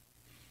know,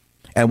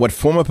 and what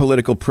former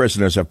political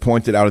prisoners have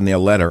pointed out in their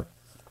letter,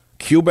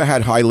 Cuba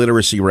had high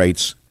literacy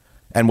rates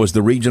and was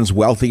the region's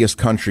wealthiest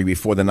country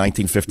before the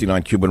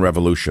 1959 Cuban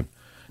Revolution.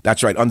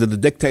 That's right. Under the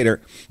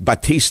dictator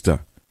Batista,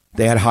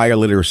 They had higher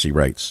literacy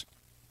rates.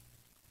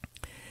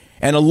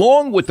 And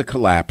along with the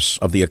collapse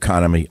of the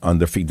economy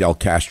under Fidel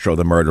Castro,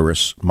 the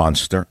murderous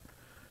monster,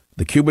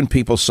 the Cuban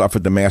people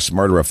suffered the mass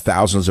murder of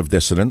thousands of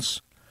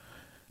dissidents.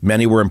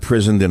 Many were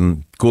imprisoned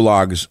in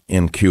gulags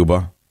in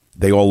Cuba.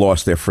 They all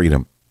lost their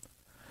freedom.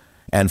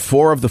 And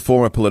 4 of the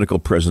former political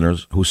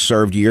prisoners who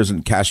served years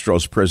in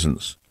Castro's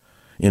prisons,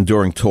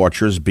 enduring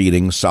tortures,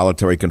 beatings,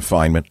 solitary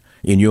confinement,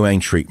 inhumane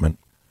treatment,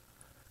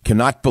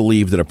 cannot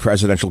believe that a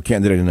presidential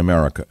candidate in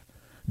America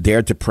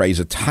dared to praise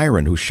a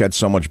tyrant who shed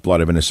so much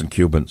blood of innocent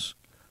Cubans.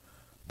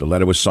 The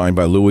letter was signed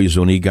by Luis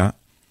Zuniga,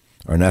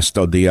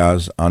 Ernesto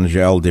Diaz,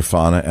 Angel Di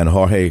Fana, and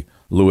Jorge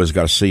Luis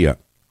Garcia.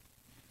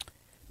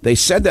 They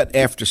said that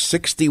after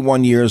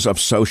 61 years of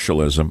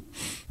socialism,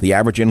 the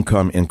average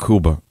income in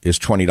Cuba is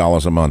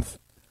 $20 a month.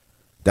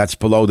 That's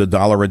below the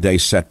 $1 a day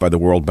set by the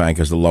World Bank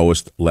as the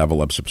lowest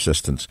level of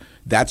subsistence.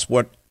 That's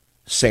what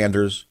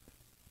Sanders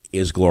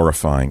is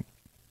glorifying.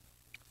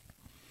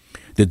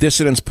 The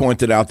dissidents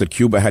pointed out that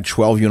Cuba had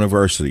 12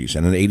 universities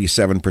and an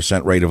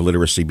 87% rate of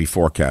literacy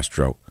before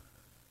Castro.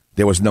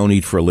 There was no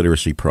need for a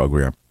literacy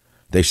program.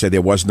 They said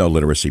there was no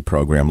literacy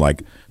program,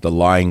 like the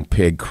lying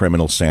pig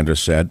criminal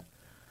Sanders said.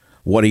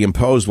 What he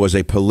imposed was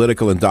a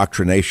political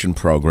indoctrination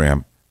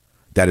program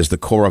that is the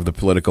core of the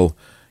political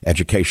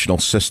educational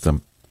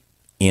system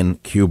in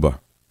Cuba.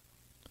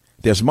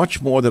 There's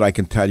much more that I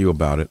can tell you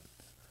about it.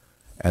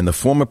 And the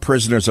former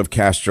prisoners of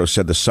Castro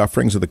said the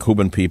sufferings of the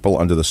Cuban people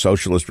under the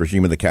socialist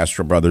regime of the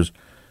Castro brothers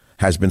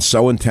has been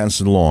so intense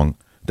and long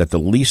that the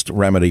least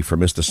remedy for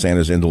Mr.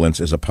 Sanders' indolence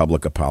is a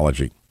public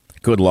apology.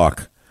 Good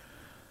luck.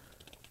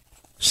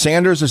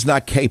 Sanders is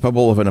not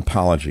capable of an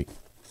apology.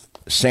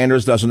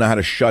 Sanders doesn't know how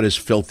to shut his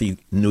filthy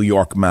New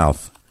York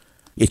mouth.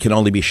 It can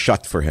only be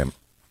shut for him.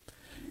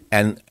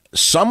 And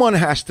someone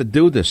has to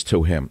do this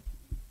to him.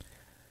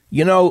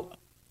 You know,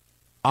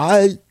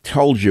 I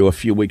told you a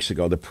few weeks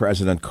ago the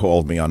president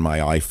called me on my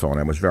iPhone.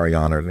 I was very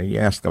honored. And he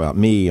asked about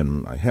me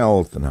and my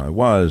health and how I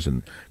was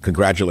and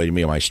congratulated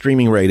me on my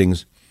streaming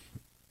ratings.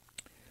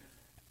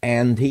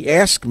 And he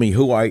asked me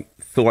who I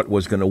thought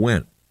was going to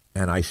win.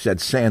 And I said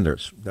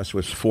Sanders. This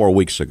was 4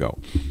 weeks ago.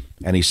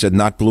 And he said,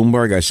 not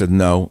Bloomberg? I said,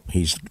 no,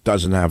 he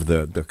doesn't have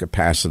the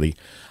capacity.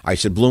 I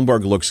said,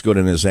 Bloomberg looks good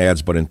in his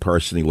ads, but in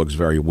person he looks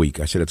very weak.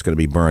 I said, it's going to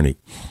be Bernie.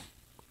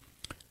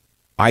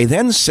 I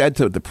then said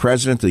to the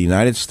President of the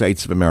United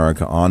States of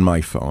America on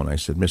my phone, I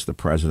said, Mr.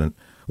 President,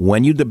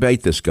 when you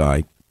debate this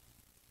guy,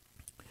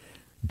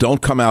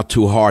 don't come out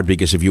too hard,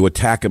 because if you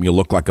attack him, you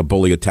look like a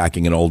bully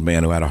attacking an old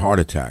man who had a heart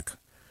attack.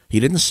 He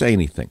didn't say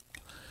anything.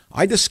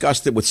 I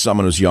discussed it with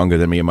someone who's younger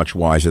than me and much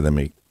wiser than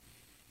me.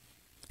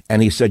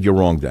 And he said, you're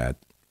wrong, Dad.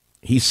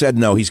 He said,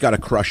 no, he's got to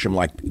crush him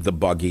like the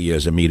bug he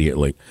is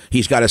immediately.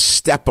 He's got to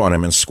step on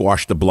him and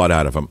squash the blood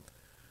out of him.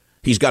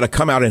 He's got to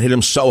come out and hit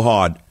him so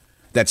hard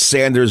that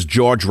Sanders'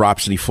 jaw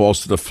drops and he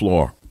falls to the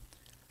floor.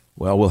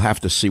 Well, we'll have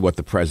to see what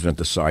the president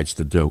decides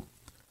to do.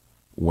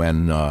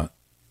 When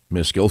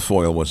Ms.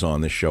 Guilfoyle was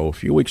on this show a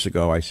few weeks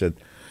ago, I said,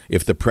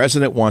 if the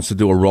president wants to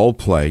do a role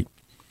play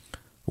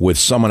with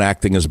someone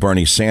acting as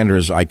Bernie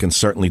Sanders, I can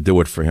certainly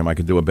do it for him. I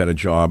can do a better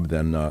job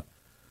than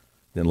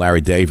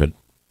Larry David.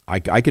 I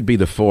could be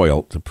the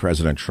foil to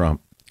President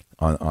Trump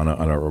on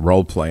a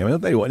role play. I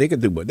mean, they could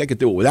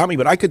do it without me,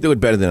 but I could do it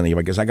better than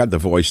anybody because I got the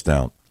voice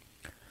down.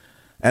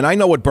 And I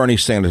know what Bernie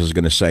Sanders is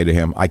going to say to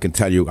him. I can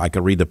tell you, I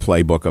can read the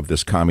playbook of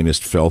this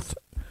communist filth.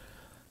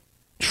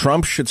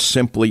 Trump should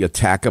simply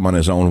attack him on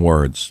his own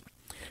words.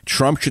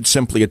 Trump should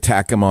simply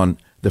attack him on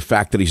the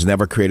fact that he's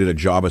never created a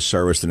job of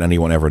service that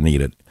anyone ever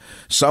needed.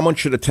 Someone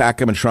should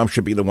attack him, and Trump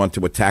should be the one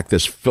to attack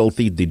this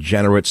filthy,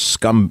 degenerate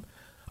scum.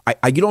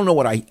 You don't know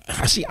what I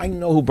see. I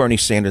know who Bernie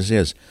Sanders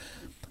is.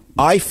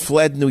 I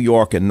fled New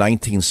York in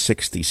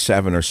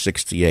 1967 or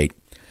 68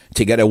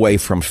 to get away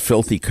from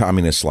filthy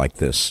communists like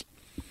this.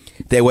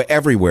 They were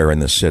everywhere in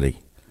the city.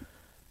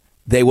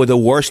 They were the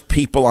worst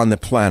people on the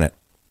planet.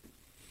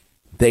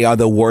 They are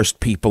the worst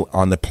people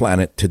on the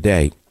planet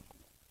today.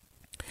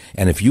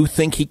 And if you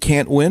think he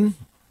can't win,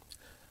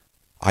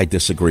 I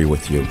disagree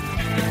with you.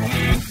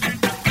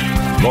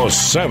 The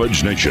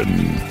Savage Nation.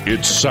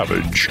 It's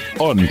savage,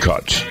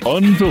 uncut,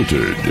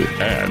 unfiltered,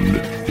 and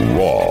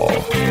raw.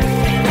 Well,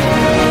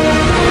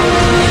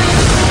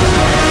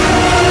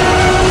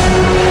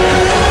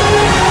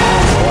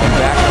 I'm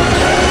back on the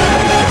Savage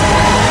Nation.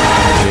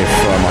 If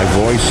my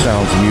voice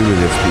sounds muted,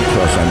 it's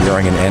because I'm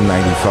wearing an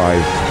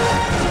N95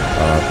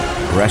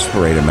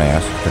 respirator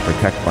mask to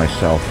protect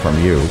myself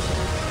from you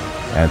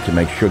and to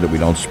make sure that we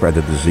don't spread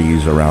the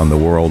disease around the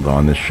world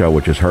on this show,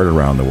 which is heard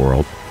around the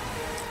world.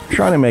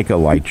 Trying to make a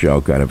light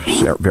joke out of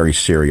a very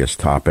serious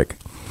topic.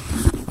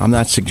 I'm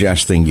not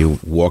suggesting you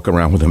walk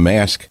around with a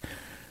mask,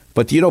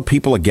 but do you know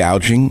people are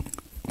gouging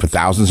for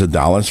thousands of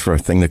dollars for a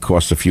thing that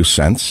costs a few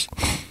cents?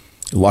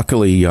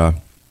 Luckily,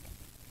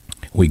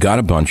 we got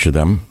a bunch of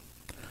them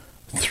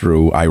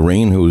through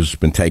Irene, who's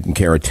been taking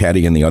care of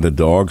Teddy and the other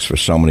dogs for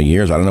so many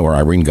years. I don't know where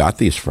Irene got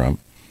these from.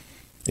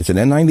 It's an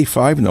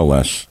N95, no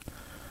less.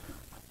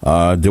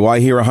 Do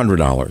I hear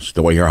 $100?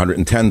 Do I hear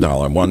 $110?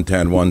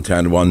 110,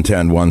 110,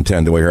 110,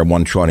 110. Do I hear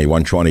 120,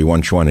 120,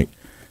 120?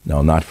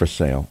 No, not for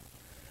sale.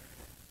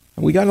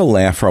 We got to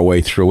laugh our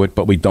way through it,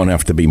 but we don't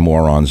have to be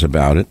morons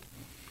about it.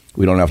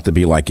 We don't have to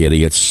be like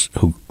idiots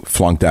who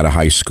flunked out of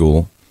high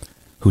school,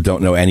 who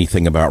don't know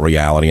anything about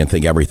reality and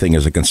think everything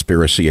is a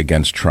conspiracy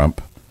against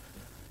Trump.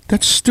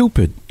 That's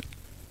stupid.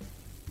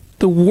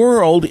 The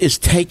world is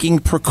taking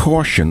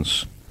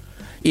precautions.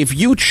 If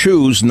you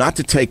choose not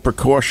to take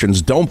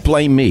precautions, don't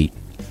blame me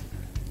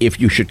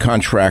if you should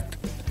contract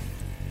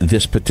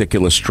this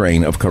particular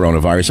strain of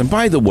coronavirus. And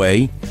by the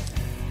way,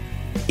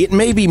 it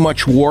may be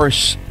much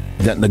worse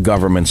than the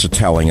governments are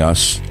telling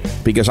us,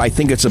 because I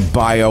think it's a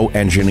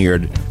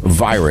bioengineered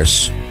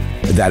virus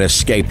that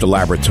escaped the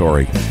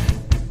laboratory.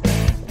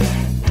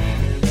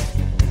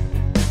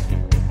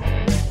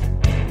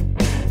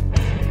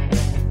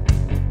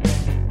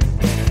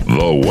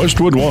 The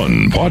Westwood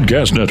One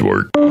Podcast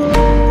Network.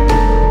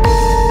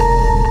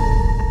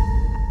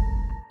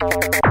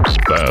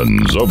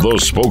 Fans of the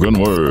spoken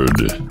word,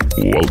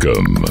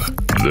 welcome.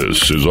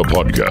 This is a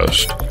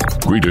podcast.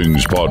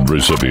 Greetings, pod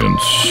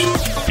recipients.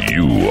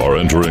 You are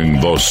entering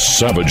the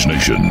Savage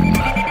Nation.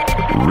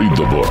 Read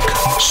the book,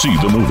 see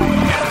the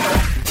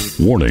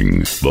movie. Warning,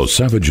 the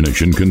Savage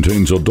Nation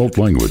contains adult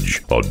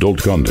language,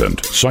 adult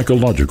content,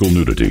 psychological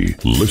nudity.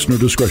 Listener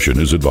discretion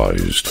is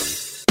advised.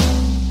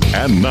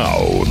 And now,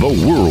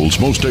 the world's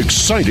most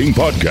exciting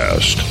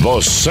podcast,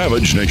 The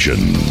Savage Nation,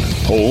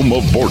 home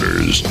of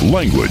borders,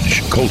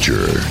 language,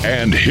 culture.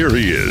 And here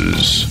he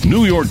is,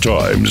 New York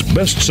Times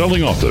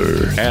best-selling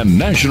author and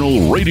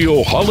National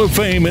Radio Hall of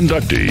Fame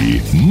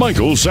inductee,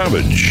 Michael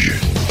Savage.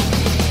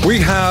 We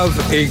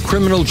have a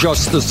criminal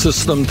justice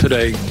system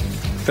today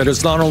that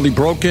is not only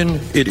broken,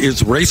 it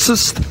is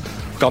racist,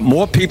 got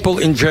more people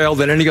in jail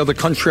than any other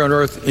country on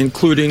earth,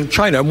 including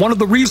China. And one of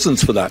the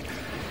reasons for that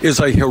is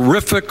a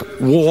horrific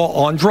war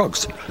on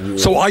drugs.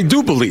 So I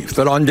do believe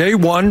that on day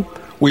one,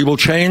 we will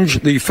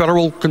change the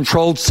Federal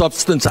Controlled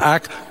Substance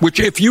Act, which,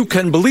 if you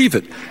can believe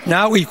it,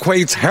 now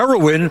equates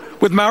heroin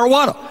with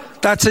marijuana.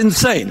 That's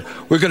insane.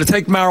 We're going to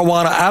take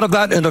marijuana out of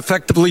that and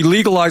effectively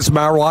legalize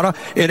marijuana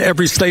in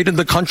every state in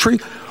the country.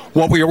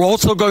 What we are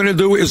also going to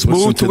do is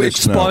move to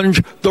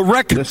expunge the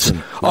records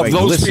of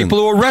those people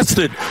who are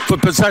arrested for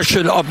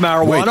possession of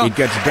marijuana. It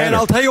gets better. And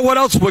I'll tell you what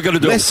else we're going to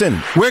do.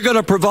 We're going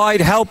to provide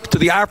help to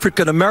the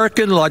African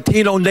American,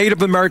 Latino,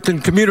 Native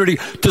American community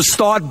to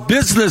start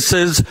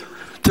businesses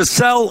to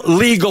sell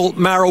legal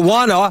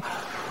marijuana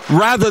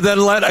rather than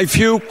let a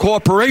few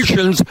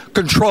corporations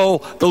control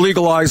the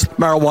legalized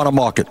marijuana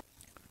market.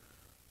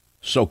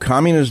 So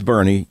Communist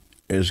Bernie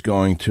is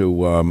going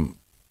to...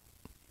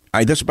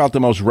 that's about the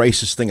most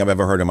racist thing I've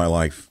ever heard in my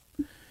life.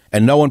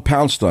 And no one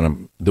pounced on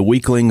him. The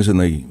weaklings and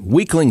the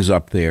weaklings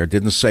up there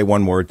didn't say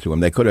one word to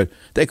him. They could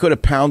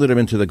have pounded him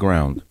into the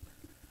ground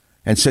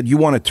and said, "You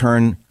want to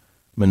turn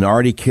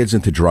minority kids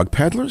into drug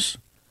peddlers?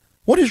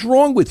 What is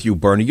wrong with you,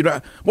 Bernie?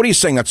 What are you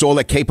saying? That's all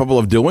they're capable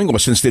of doing? Or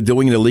since they're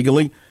doing it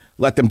illegally,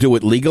 let them do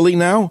it legally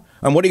now?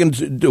 And what are you going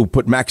to do?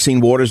 Put Maxine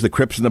Waters, the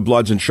Crips and the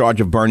Bloods in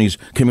charge of Bernie's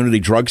community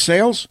drug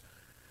sales?"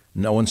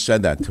 No one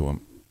said that to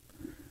him.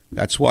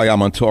 That's why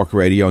I'm on talk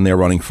radio and they're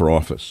running for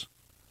office.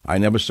 I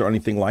never saw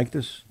anything like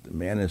this. The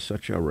man is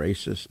such a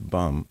racist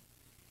bum.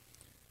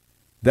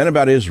 Then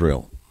about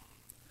Israel.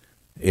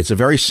 It's a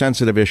very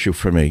sensitive issue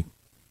for me.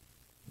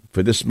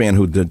 For this man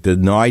who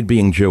denied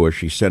being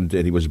Jewish, he said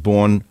that he was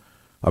born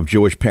of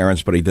Jewish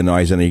parents, but he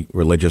denies any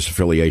religious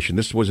affiliation.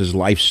 This was his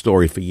life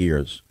story for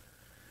years.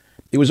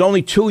 It was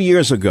only 2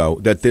 years ago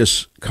that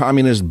this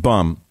communist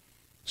bum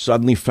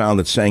suddenly found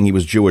that saying he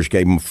was Jewish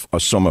gave him a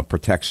summa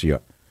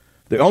protexia.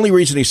 The only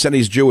reason he said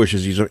he's Jewish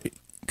is he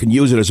can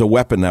use it as a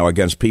weapon now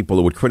against people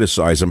who would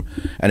criticize him,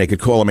 and they could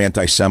call him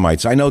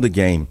anti-Semites. I know the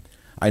game.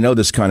 I know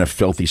this kind of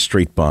filthy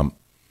street bum.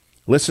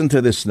 Listen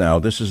to this now.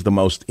 This is the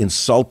most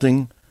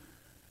insulting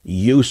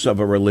use of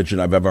a religion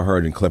I've ever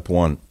heard in clip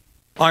one.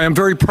 I am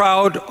very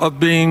proud of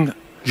being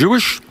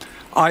Jewish.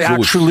 I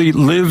actually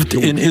lived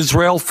in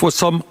Israel for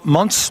some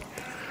months.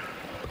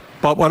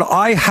 But what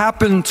I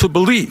happen to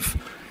believe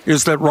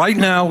is that right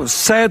now,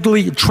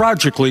 sadly,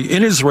 tragically,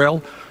 in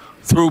Israel,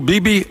 through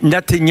Bibi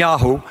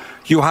Netanyahu,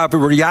 you have a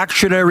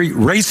reactionary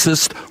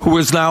racist who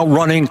is now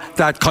running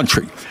that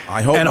country.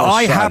 I hope. And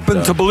I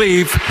happen to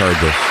believe.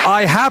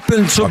 I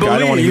happen to believe. I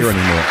don't want to hear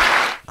anymore.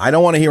 I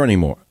don't want to hear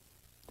anymore.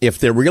 If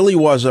there really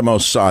was a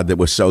Mossad that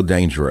was so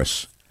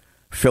dangerous,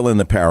 fill in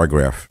the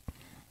paragraph.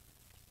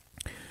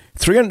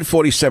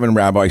 347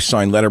 rabbis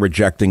signed letter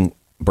rejecting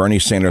Bernie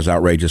Sanders'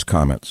 outrageous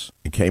comments.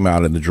 It came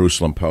out in the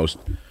Jerusalem Post,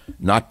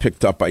 not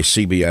picked up by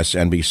CBS,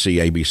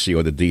 NBC, ABC,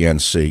 or the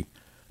DNC.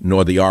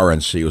 Nor the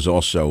RNC, who's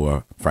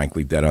also,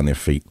 frankly, dead on their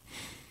feet.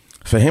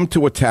 For him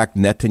to attack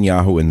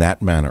Netanyahu in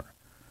that manner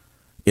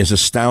is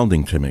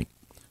astounding to me.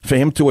 For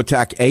him to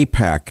attack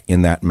AIPAC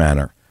in that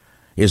manner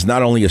is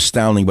not only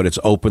astounding, but it's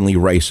openly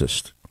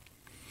racist.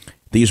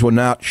 These were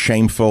not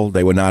shameful.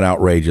 They were not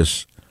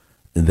outrageous.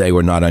 They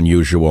were not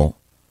unusual.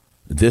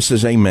 This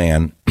is a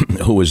man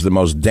who is the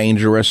most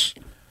dangerous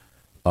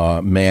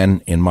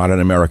man in modern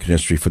American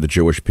history for the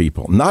Jewish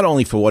people, not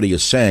only for what he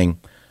is saying,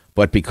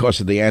 but because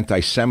of the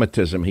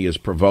anti-Semitism he is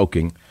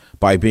provoking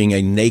by being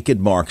a naked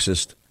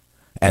Marxist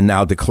and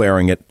now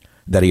declaring it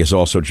that he is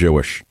also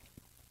Jewish.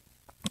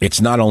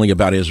 It's not only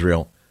about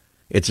Israel.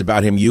 It's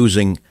about him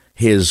using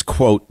his,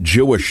 quote,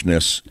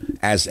 Jewishness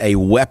as a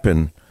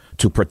weapon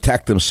to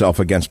protect himself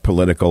against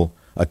political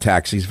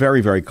attacks. He's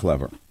very, very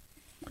clever.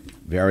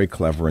 Very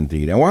clever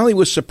indeed. And while he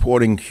was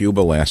supporting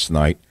Cuba last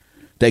night,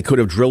 they could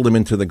have drilled him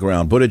into the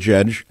ground.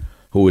 Buttigieg,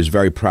 who is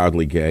very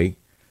proudly gay,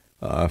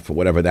 for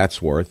whatever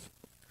that's worth,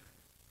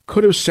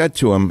 could have said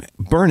to him,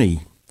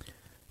 Bernie,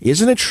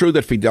 isn't it true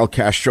that Fidel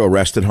Castro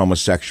arrested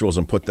homosexuals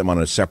and put them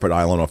on a separate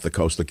island off the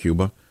coast of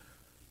Cuba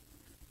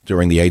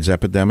during the AIDS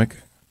epidemic?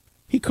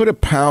 He could have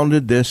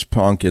pounded this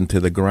punk into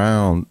the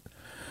ground.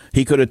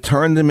 He could have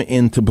turned them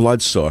into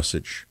blood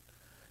sausage,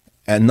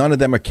 and none of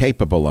them are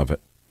capable of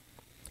it.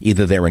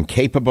 Either they're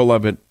incapable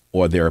of it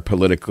or they're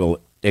political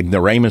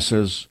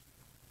ignoramuses.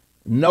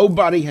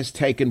 Nobody has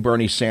taken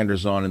Bernie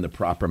Sanders on in the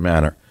proper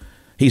manner.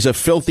 He's a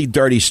filthy,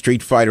 dirty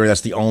street fighter.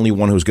 That's the only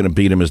one who's going to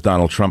beat him is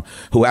Donald Trump,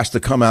 who has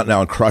to come out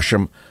now and crush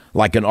him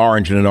like an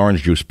orange in an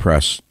orange juice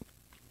press.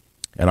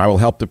 And I will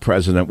help the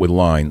president with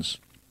lines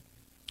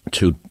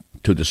to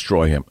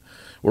destroy him.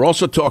 We're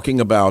also talking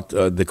about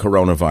the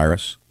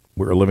coronavirus.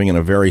 We're living in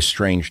a very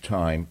strange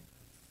time.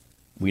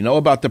 We know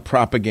about the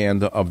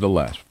propaganda of the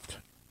left.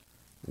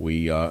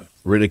 We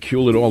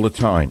ridicule it all the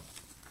time.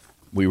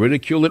 We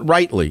ridicule it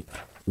rightly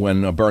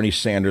when Bernie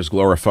Sanders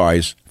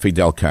glorifies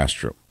Fidel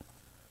Castro.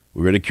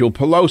 We ridicule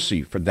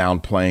Pelosi for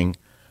downplaying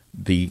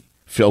the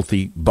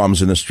filthy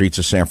bums in the streets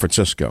of San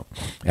Francisco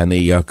and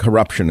the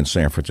corruption in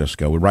San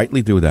Francisco. We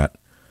rightly do that.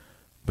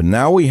 But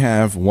now we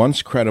have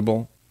once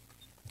credible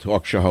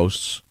talk show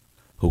hosts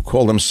who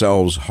call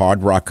themselves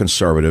hard rock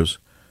conservatives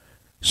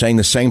saying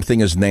the same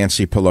thing as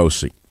Nancy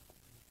Pelosi,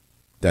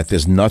 that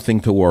there's nothing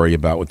to worry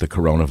about with the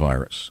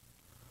coronavirus,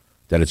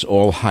 that it's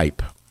all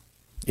hype.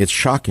 It's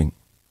shocking.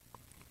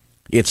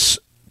 It's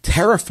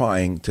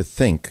terrifying to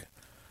think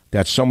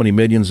that so many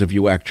millions of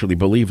you actually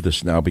believe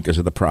this now because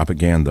of the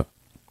propaganda.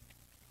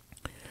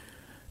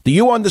 Do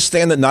you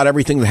understand that not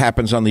everything that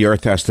happens on the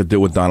earth has to do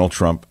with Donald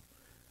Trump?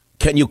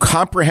 Can you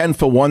comprehend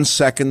for 1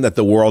 second that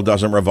the world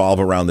doesn't revolve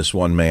around this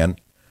one man?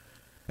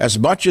 As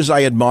much as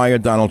I admire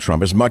Donald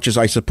Trump, as much as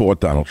I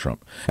support Donald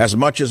Trump, as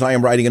much as I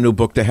am writing a new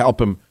book to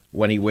help him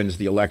when he wins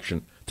the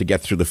election to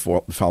get through the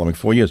following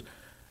 4 years,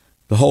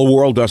 the whole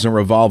world doesn't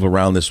revolve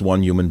around this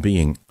one human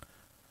being.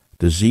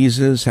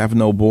 Diseases have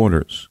no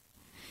borders.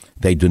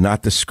 They do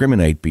not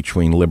discriminate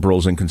between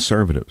liberals and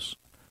conservatives.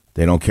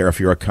 They don't care if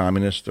you're a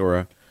communist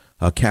or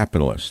a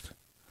capitalist.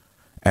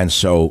 And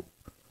so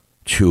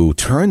to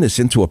turn this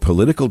into a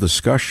political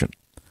discussion,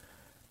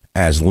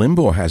 as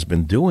Limbaugh has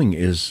been doing,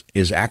 is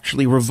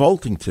actually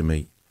revolting to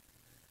me.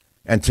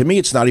 And to me,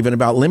 it's not even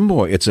about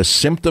Limbaugh. It's a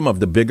symptom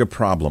of the bigger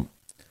problem.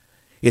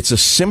 It's a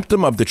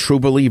symptom of the true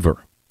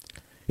believer.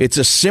 It's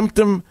a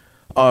symptom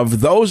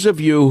of those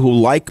of you who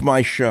like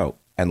my show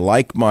and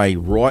like my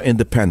raw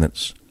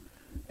independence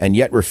and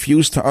yet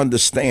refuse to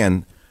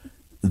understand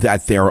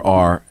that there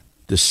are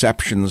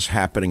deceptions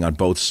happening on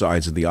both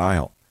sides of the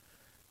aisle.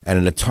 And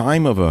in a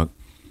time of an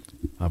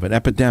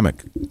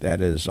epidemic that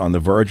is on the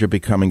verge of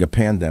becoming a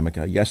pandemic,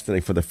 yesterday,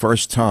 for the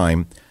first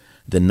time,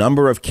 the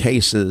number of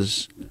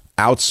cases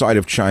outside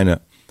of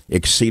China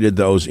exceeded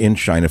those in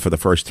China for the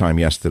first time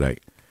yesterday.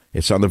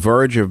 It's on the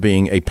verge of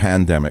being a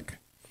pandemic.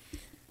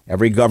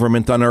 Every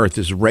government on earth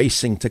is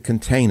racing to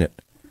contain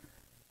it.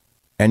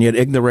 And yet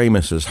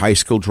ignoramuses, high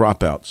school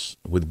dropouts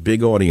with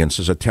big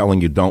audiences are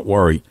telling you, don't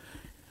worry.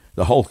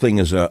 The whole thing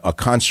is a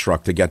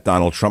construct to get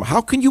Donald Trump.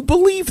 How can you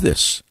believe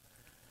this?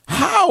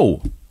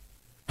 How?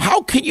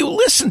 How can you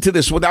listen to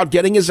this without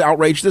getting as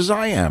outraged as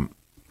I am?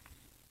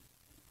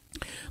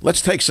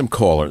 Let's take some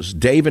callers.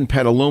 Dave in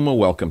Petaluma,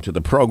 welcome to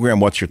the program.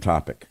 What's your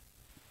topic?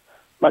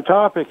 My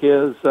topic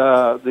is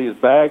these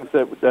bags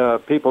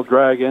that people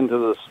drag into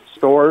the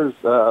stores,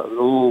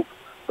 little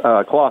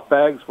cloth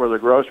bags for their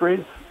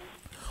groceries.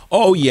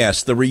 Oh,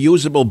 yes, the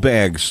reusable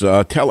bags.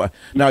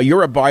 Now,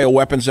 you're a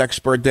bioweapons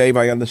expert, Dave,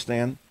 I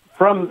understand?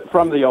 From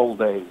the old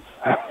days,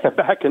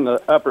 back in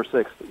the upper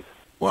 60s.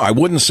 Well, I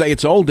wouldn't say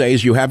it's old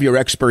days. You have your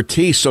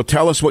expertise, so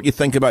tell us what you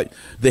think about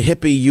the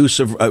hippie use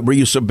of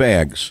reuse of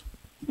bags.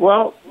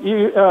 Well,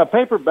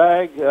 paper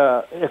bag,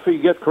 if you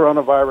get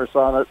coronavirus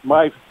on it,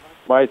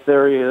 my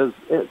theory is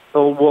it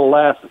will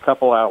last a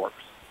couple hours.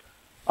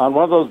 On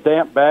one of those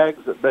damp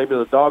bags that maybe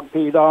the dog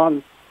peed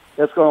on,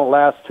 it's going to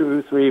last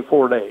 2, 3,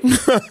 4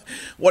 days.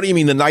 What do you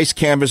mean, the nice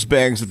canvas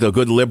bags that the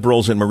good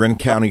liberals in Marin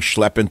County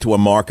schlep into a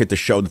market to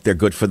show that they're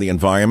good for the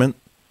environment?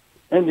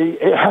 And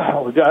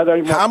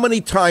how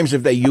many times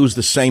have they used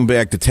the same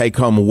bag to take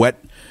home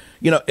wet?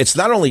 You know, it's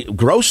not only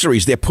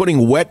groceries. They're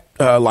putting wet,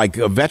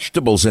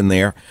 vegetables in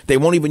there. They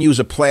won't even use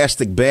a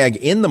plastic bag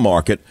in the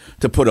market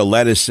to put a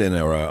lettuce in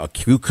or a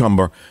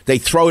cucumber. They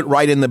throw it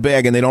right in the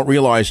bag, and they don't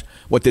realize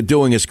what they're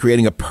doing is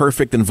creating a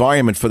perfect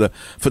environment for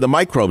the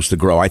microbes to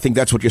grow. I think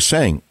that's what you're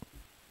saying.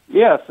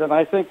 Yes, and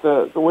I think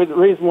the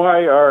reason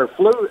why our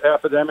flu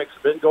epidemic's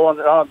been going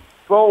on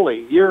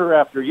slowly, year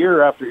after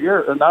year after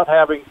year, and not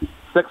having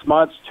 6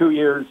 months, 2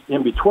 years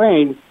in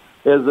between,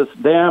 is this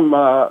damn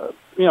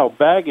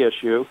bag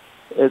issue.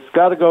 It's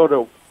got to go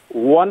to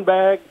one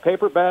bag,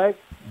 paper bag,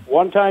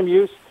 one-time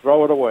use,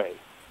 throw it away.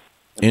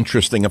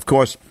 Interesting. Of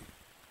course,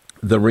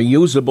 the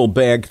reusable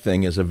bag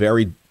thing is a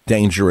very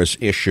dangerous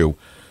issue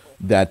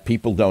that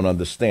people don't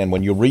understand.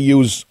 When you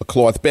reuse a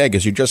cloth bag,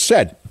 as you just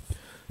said,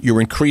 you're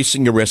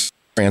increasing your risk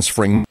of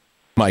transferring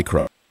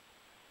micro.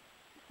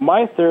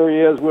 My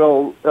theory is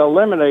we'll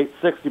eliminate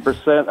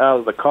 60% out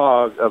of the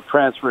COG of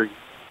transferring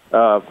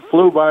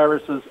flu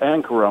viruses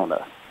and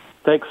corona.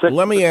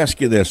 Let me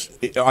ask you this.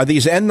 Are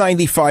these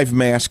N95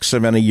 masks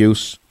of any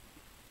use?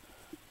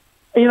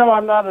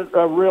 I'm not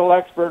a real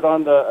expert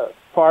on the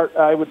part.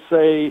 I would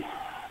say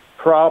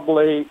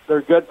probably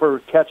they're good for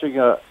catching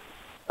a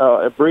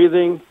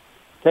breathing.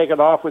 Take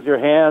it off with your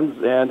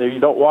hands, and if you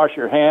don't wash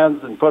your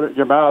hands and put it in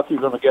your mouth, you're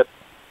going to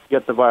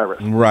get the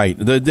virus. Right.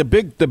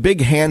 The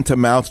big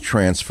hand-to-mouth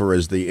transfer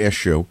is the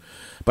issue.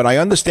 But I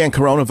understand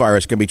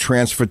coronavirus can be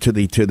transferred to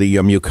the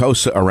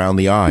mucosa around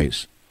the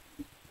eyes.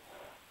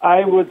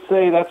 I would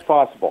say that's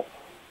possible.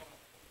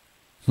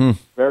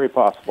 Very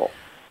possible.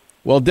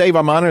 Well, Dave,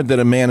 I'm honored that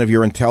a man of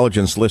your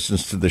intelligence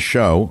listens to the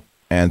show,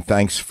 and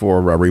thanks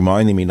for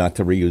reminding me not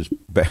to reuse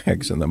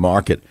bags in the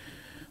market.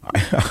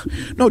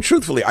 No,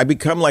 truthfully, I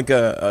become like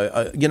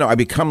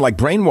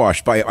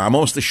brainwashed by. I'm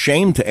almost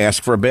ashamed to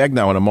ask for a bag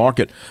now in a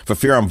market for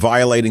fear I'm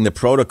violating the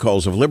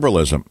protocols of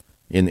liberalism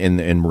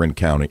in Marin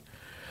County.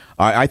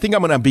 I think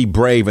I'm going to be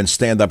brave and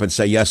stand up and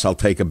say, yes, I'll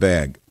take a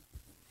bag.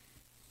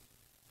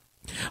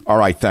 All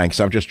right, thanks.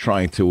 I'm just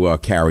trying to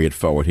carry it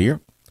forward here.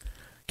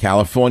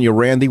 California,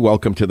 Randy,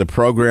 welcome to the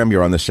program.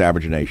 You're on the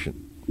Savage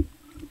Nation.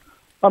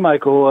 Hi,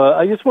 Michael.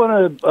 I just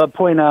want to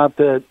point out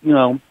that,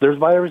 there's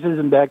viruses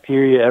and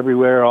bacteria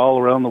everywhere, all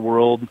around the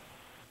world.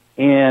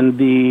 And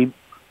the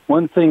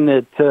one thing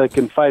that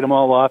can fight them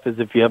all off is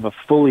if you have a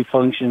fully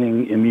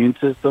functioning immune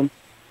system.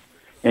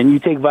 And you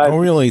take vitamins. Oh,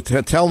 really?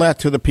 Tell that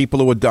to the people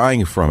who are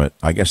dying from it.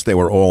 I guess they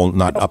were all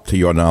not up to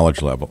your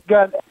knowledge level.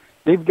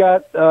 They've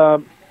got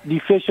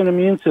deficient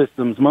immune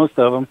systems, most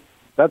of them.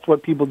 That's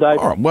what people die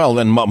from. Oh, well,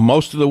 then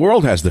most of the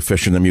world has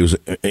deficient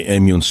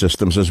immune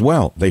systems as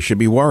well. They should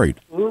be worried.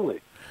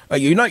 Absolutely.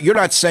 You're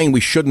not saying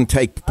we shouldn't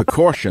take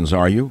precautions,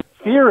 are you?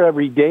 Fear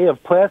every day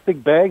of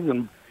plastic bags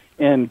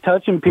and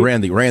touching people.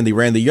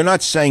 Randy, you're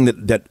not saying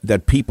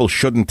that people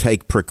shouldn't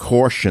take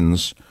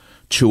precautions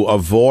to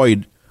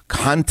avoid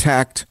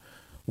contact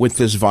with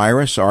this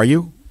virus, are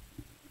you?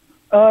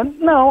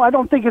 No, I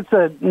don't think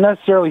it's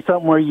necessarily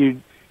something where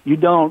you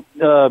don't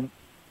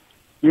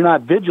you're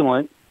not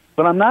vigilant.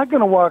 But I'm not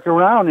going to walk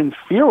around in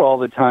fear all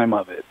the time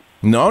of it.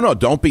 No,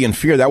 don't be in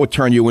fear. That would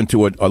turn you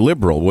into a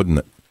liberal, wouldn't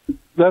it?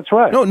 That's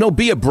right. No,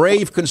 be a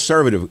brave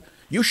conservative.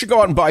 You should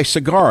go out and buy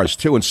cigars,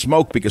 too, and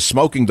smoke, because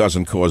smoking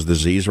doesn't cause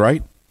disease,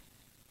 right?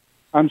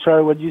 I'm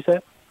sorry, what did you say?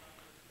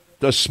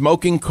 Does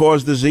smoking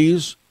cause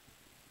disease?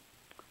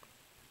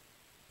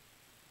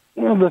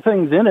 Well, the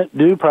things in it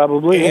do,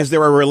 probably. Is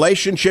there a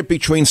relationship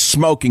between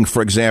smoking,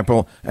 for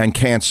example, and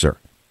cancer?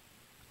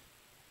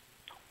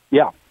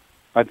 Yeah,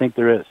 I think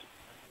there is.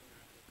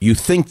 You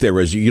think there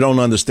is. You don't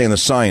understand the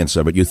science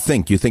of it. You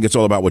think it's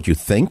all about what you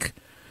think.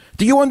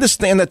 Do you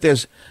understand that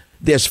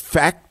there's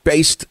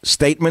fact-based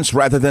statements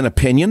rather than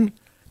opinion?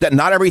 That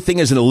not everything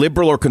is a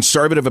liberal or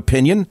conservative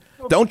opinion?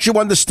 Don't you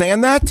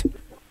understand that?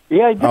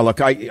 Yeah, I do. Oh,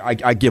 look,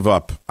 I give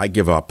up. I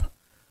give up.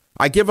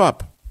 I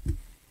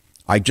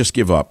just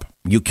give up.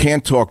 You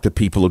can't talk to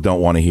people who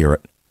don't want to hear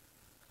it.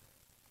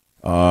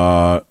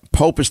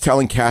 Pope is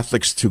telling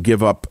Catholics to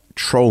give up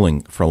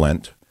trolling for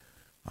Lent.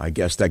 I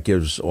guess that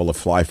gives all the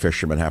fly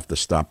fishermen have to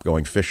stop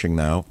going fishing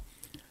now.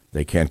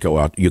 They can't go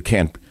out. You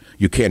can't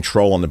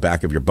troll on the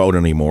back of your boat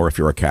anymore if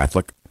you're a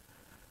Catholic.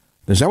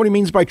 Is that what he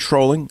means by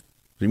trolling? Does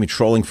he mean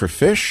trolling for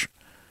fish?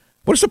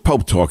 What is the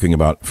Pope talking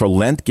about? For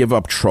Lent, give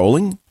up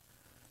trolling?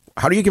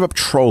 How do you give up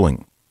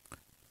trolling?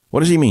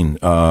 What does he mean?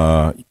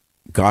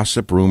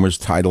 Gossip, rumors,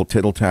 tittle,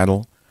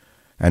 tattle,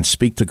 and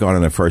speak to God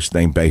on a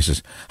first-name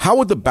basis. How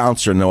would the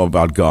bouncer know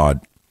about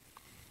God?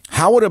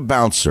 How would a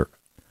bouncer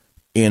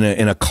in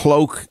a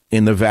cloak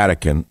in the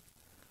Vatican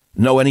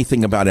know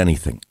anything about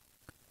anything?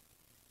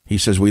 He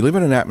says, we live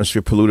in an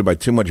atmosphere polluted by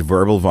too much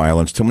verbal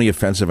violence, too many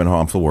offensive and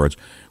harmful words,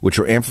 which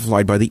are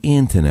amplified by the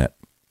internet.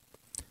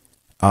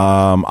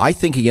 I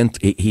think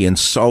he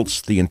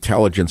insults the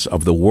intelligence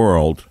of the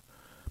world,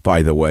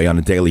 by the way, on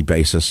a daily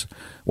basis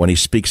when he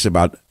speaks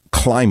about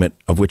climate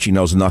of which he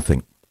knows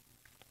nothing.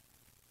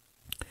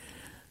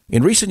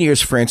 In recent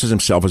years, Francis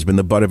himself has been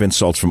the butt of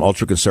insults from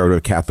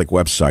ultra-conservative Catholic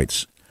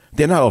websites.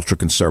 They're not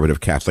ultra-conservative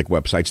Catholic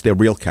websites. They're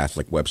real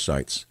Catholic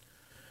websites.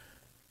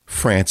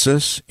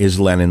 Francis is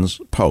Lenin's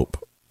Pope.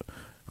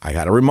 I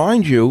got to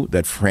remind you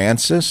that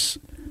Francis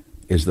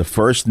is the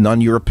first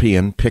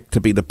non-European picked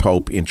to be the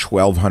Pope in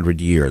 1,200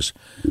 years.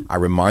 I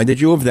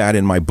reminded you of that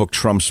in my book,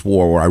 Trump's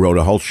War, where I wrote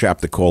a whole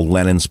chapter called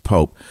Lenin's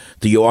Pope.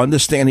 Do you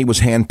understand he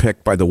was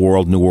handpicked by the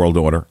New World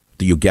Order?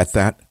 Do you get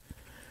that?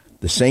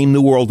 The same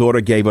New World Order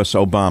gave us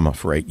Obama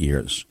for 8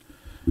 years.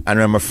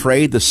 And I'm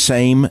afraid the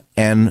same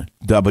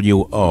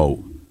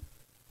NWO,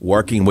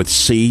 working with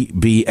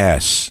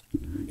CBS,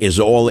 is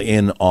all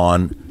in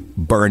on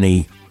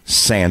Bernie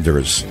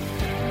Sanders.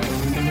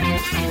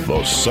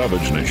 The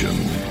Savage Nation.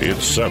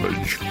 It's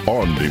Savage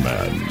on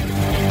demand.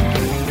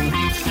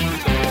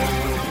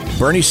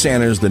 Bernie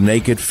Sanders, the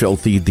naked,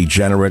 filthy,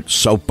 degenerate,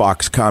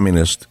 soapbox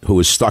communist who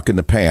is stuck in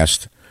the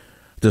past,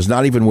 does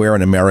not even wear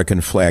an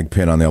American flag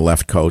pin on their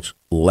left coat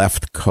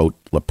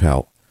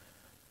lapel.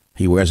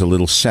 He wears a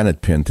little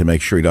Senate pin to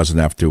make sure he doesn't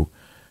have to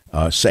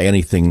say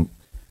anything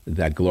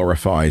that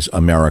glorifies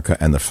America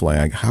and the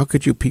flag. How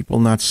could you people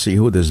not see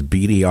who this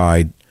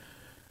beady-eyed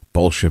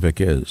Bolshevik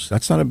is?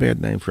 That's not a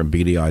bad name for a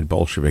beady-eyed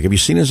Bolshevik. Have you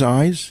seen his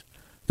eyes?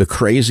 The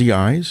crazy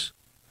eyes?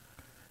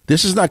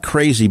 This is not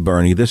crazy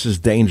Bernie. This is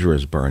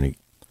dangerous Bernie,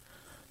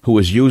 who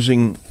is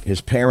using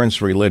his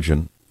parents'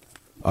 religion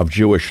of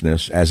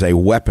Jewishness as a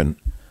weapon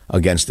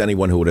against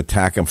anyone who would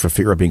attack him for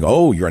fear of being,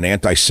 oh, you're an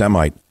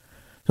anti-Semite.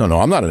 No,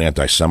 I'm not an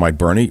anti-Semite,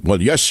 Bernie.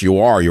 Well, yes, you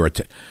are.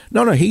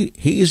 No,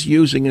 he's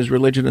using his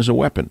religion as a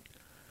weapon.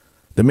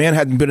 The man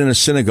hadn't been in a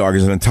synagogue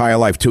his entire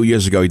life. 2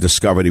 years ago, he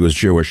discovered he was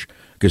Jewish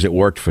because it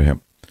worked for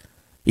him.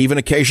 Even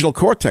Occasional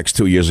Cortex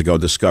 2 years ago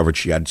discovered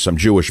she had some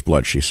Jewish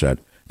blood, she said.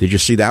 Did you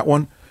see that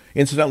one?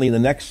 Incidentally, in the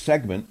next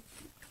segment,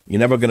 you're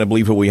never going to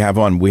believe who we have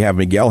on. We have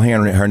Miguel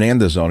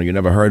Hernandez on, who you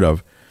never heard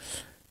of.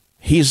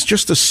 He's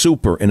just a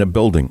super in a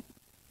building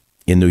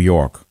in New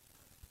York,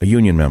 a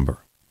union member.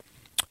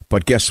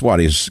 But guess what?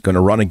 He's going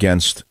to run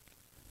against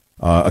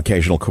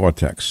Occasional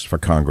Cortex for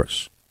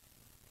Congress.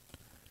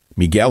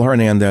 Miguel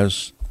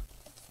Hernandez,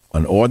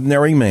 an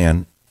ordinary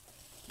man,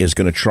 is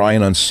going to try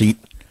and unseat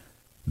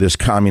this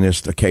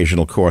communist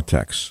Occasional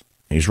Cortex.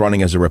 He's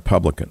running as a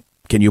Republican.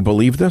 Can you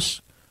believe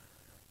this?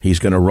 He's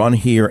going to run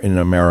here in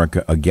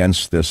America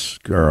against this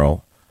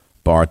girl,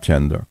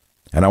 bartender.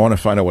 And I want to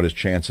find out what his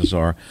chances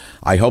are.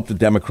 I hope the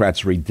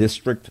Democrats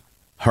redistrict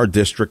her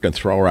district and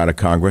throw her out of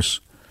Congress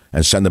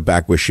and send her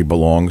back where she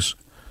belongs,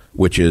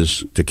 which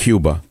is to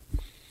Cuba.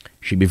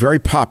 She'd be very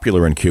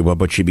popular in Cuba,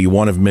 but she'd be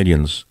one of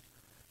millions.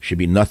 She'd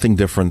be nothing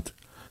different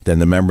than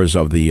the members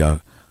of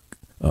the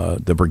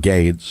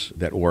brigades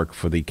that work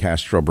for the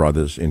Castro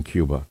brothers in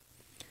Cuba.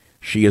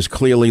 She is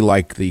clearly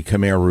like the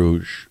Khmer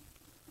Rouge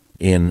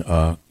in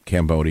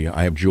Cambodia.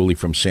 I have Julie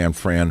from San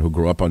Fran, who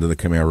grew up under the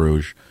Khmer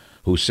Rouge,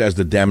 who says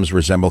the Dems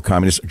resemble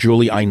communists.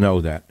 Julie, I know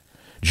that.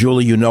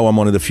 Julie, you know I'm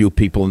one of the few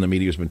people in the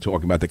media who's been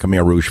talking about the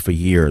Khmer Rouge for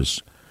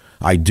years.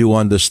 I do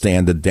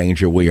understand the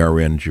danger we are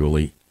in,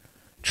 Julie.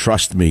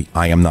 Trust me,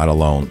 I am not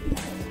alone.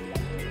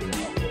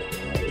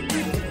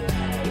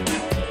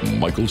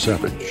 Michael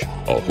Savage,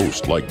 a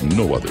host like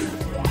no other.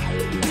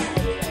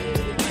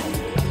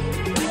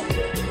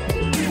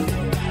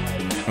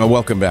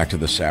 Welcome back to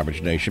the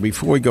Savage Nation.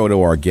 Before we go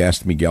to our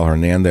guest, Miguel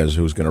Hernandez,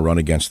 who's going to run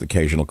against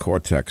Occasional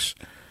Cortex,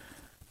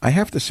 I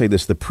have to say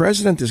this. The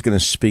president is going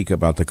to speak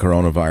about the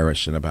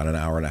coronavirus in about an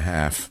hour and a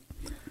half.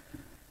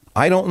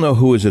 I don't know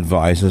who his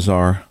advisors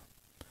are,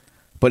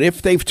 but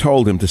if they've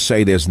told him to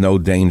say there's no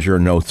danger,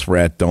 no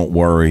threat, don't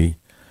worry,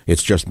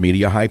 it's just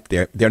media hype,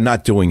 they're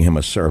not doing him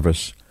a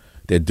service.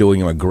 They're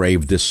doing him a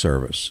grave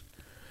disservice.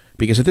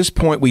 Because at this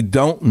point, we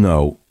don't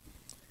know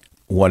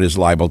what is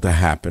liable to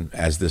happen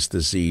as this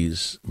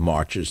disease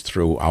marches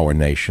through our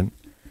nation.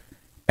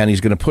 And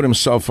he's going to put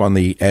himself on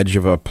the edge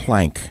of a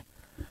plank.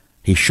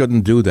 He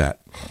shouldn't do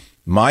that.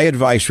 My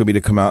advice would be to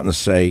come out and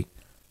say,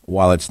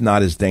 while it's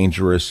not as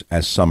dangerous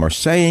as some are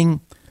saying,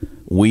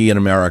 we in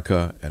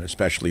America, and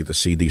especially the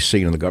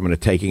CDC and the government,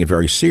 are taking it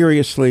very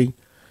seriously.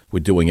 We're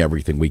doing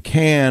everything we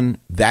can.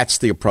 That's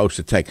the approach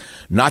to take.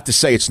 Not to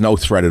say it's no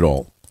threat at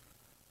all.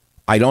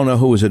 I don't know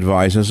who his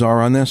advisors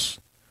are on this,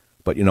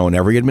 but, you know, in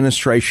every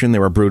administration,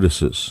 there are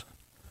Brutuses.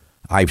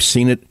 I've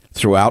seen it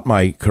throughout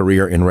my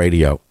career in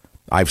radio.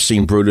 I've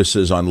seen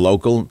Brutuses on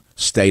local,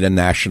 state, and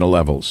national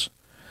levels.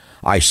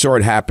 I saw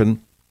it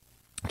happen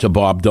to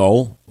Bob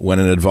Dole when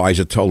an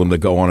advisor told him to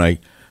go on a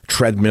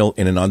treadmill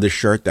in an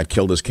undershirt. That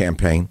killed his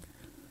campaign.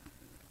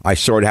 I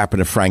saw it happen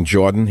to Frank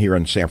Jordan here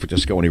in San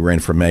Francisco when he ran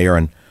for mayor,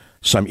 and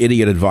some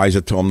idiot advisor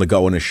told him to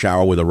go in a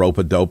shower with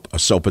a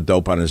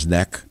soap-a-dope on his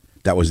neck.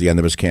 That was the end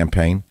of his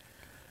campaign.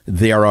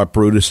 There are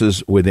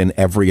Brutuses within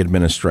every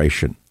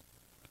administration.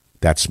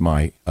 That's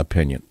my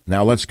opinion.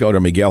 Now let's go to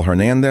Miguel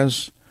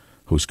Hernandez,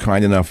 who's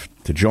kind enough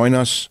to join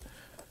us.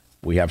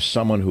 We have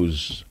someone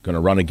who's going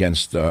to run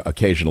against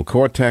Occasional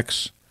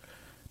Cortex.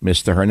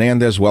 Mr.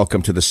 Hernandez,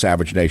 welcome to the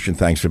Savage Nation.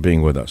 Thanks for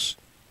being with us.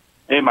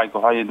 Hey, Michael,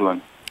 how you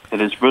doing? I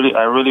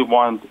really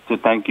want to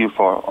thank you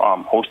for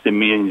hosting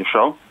me in your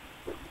show.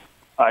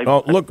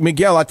 Look,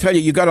 Miguel, I tell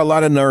you, you got a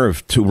lot of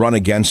nerve to run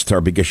against her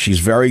because she's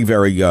very,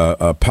 very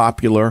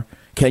popular.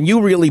 Can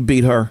you really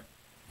beat her?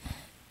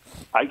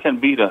 I can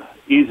beat her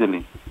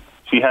easily.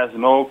 She has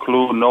no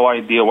clue, no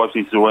idea what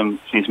she's doing.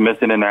 She's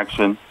missing in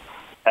action,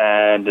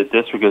 and the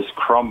district is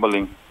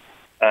crumbling.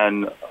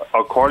 And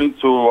according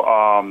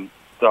to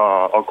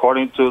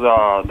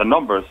the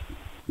numbers,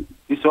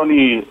 she's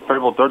only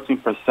favorable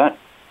 13%,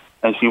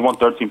 and she won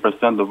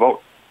 13% of the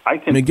vote. I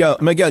can.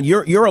 Miguel,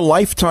 you're a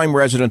lifetime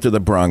resident of the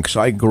Bronx.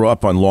 I grew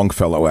up on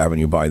Longfellow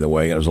Avenue, by the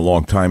way. It was a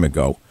long time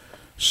ago.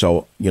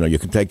 So, you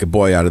can take a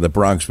boy out of the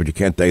Bronx, but you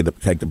can't take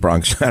the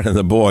Bronx out of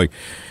the boy.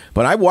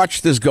 But I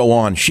watched this go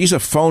on. She's a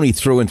phony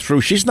through and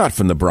through. She's not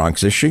from the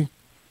Bronx, is she?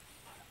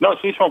 No,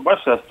 she's from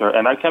Westchester,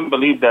 and I can't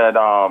believe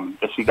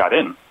that she got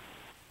in.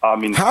 I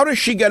mean, how does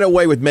she get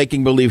away with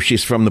making believe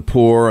she's from the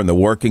poor and the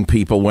working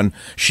people when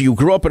she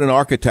grew up in an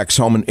architect's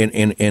home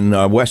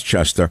in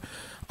Westchester?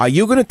 Are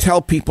you going to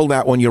tell people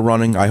that when you're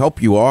running? I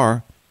hope you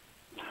are.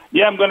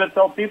 Yeah, I'm going to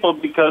tell people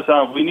because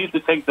we need to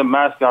take the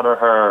mask out of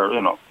her,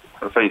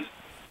 her face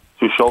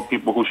to show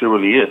people who she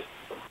really is.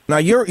 Now,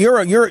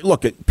 you're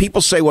look,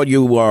 people say, well,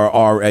 you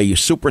are a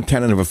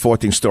superintendent of a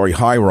 14-story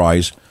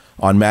high-rise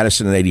on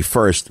Madison and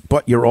 81st,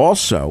 but you're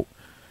also,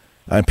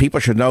 and people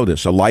should know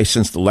this, a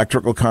licensed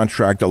electrical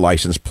contractor, a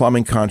licensed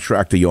plumbing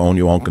contractor, you own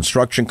your own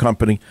construction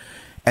company,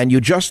 and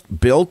you just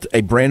built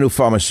a brand-new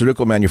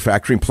pharmaceutical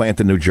manufacturing plant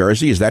in New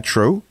Jersey. Is that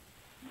true?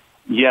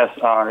 Yes,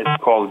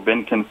 it's called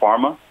Vinkin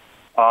Pharma.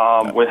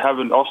 We're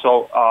having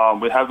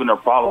a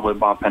problem with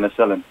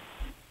penicillin.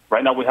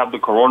 Right now we have the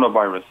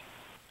coronavirus,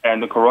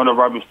 and the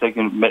coronavirus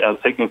is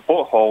taking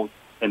foothold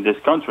in this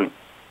country.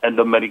 And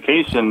the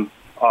medication,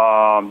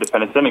 the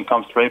penicillin,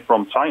 comes straight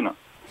from China.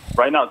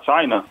 Right now,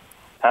 China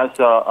has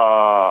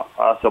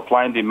a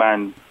supply and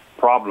demand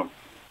problem.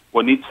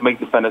 We need to make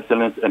the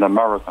penicillins in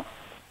America.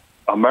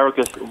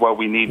 America's what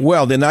we need.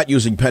 Well, they're not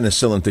using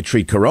penicillin to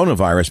treat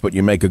coronavirus, but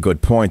you make a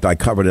good point. I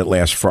covered it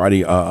last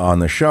Friday on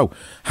the show.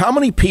 How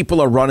many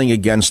people are running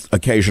against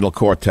Occasional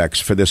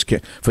Cortex for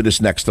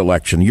this next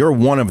election? You're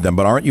one of them,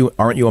 but aren't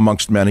you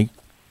amongst many?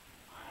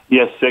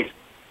 Yes, 6.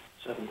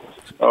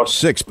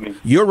 6.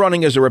 You're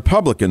running as a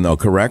Republican, though,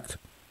 correct?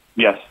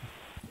 Yes.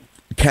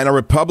 Can a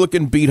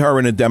Republican beat her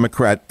in a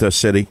Democrat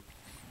city?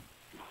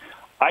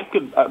 I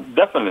could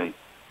definitely.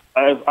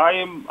 I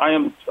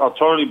am a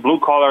totally blue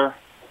collar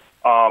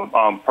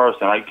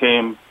person.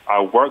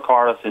 I work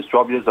hard since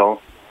 12 years old.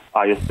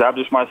 I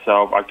established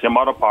myself. I came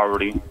out of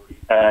poverty,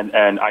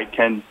 and I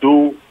can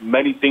do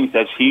many things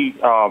that she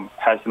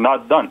has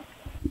not done.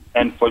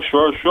 And for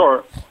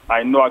sure,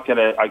 I know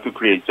I could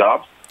create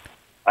jobs.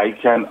 I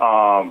can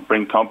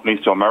bring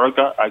companies to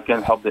America. I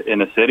can help the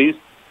inner cities,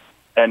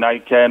 and I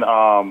can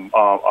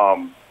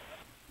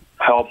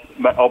help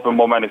open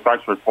more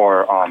manufacturers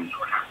for.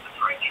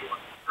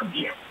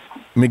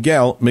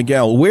 Miguel,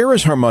 where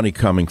is her money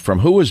coming from?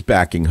 Who is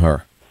backing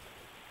her?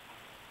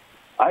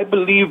 I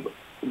believe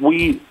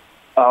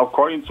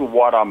according to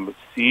what I'm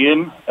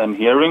seeing and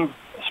hearing,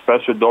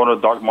 special donor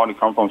dark money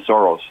comes from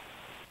Soros.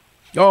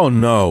 Oh,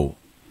 no.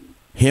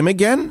 Him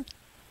again?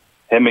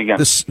 Him again.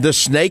 The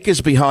snake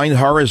is behind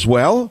her as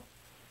well?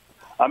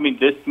 I mean,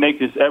 this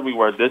snake is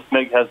everywhere. This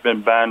snake has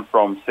been banned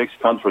from 6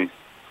 countries,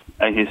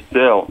 and he's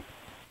still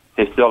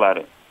at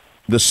it.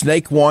 The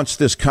snake wants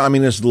this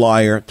communist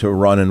liar to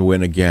run and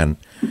win again.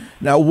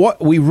 Now,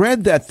 we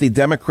read that the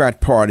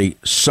Democrat Party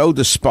so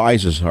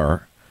despises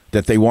her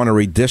that they want to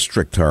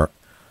redistrict her.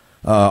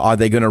 Are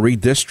they going to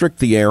redistrict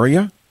the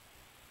area?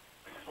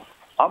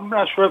 I'm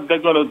not sure if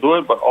they're going to do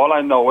it, but all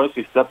I know is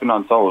he's stepping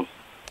on toes.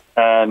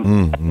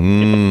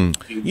 And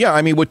yeah,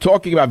 I mean, we're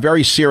talking about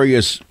very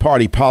serious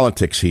party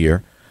politics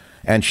here,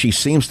 and she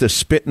seems to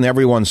spit in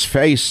everyone's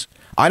face.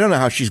 I don't know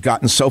how she's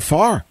gotten so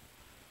far.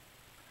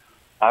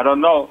 I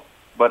don't know.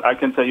 But I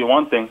can tell you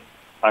one thing.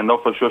 I know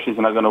for sure she's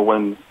not going to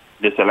win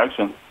this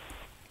election.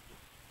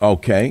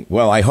 Okay.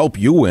 Well, I hope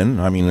you win.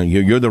 I mean,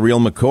 you're the real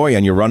McCoy,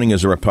 and you're running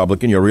as a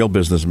Republican. You're a real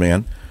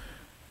businessman.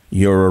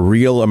 You're a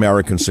real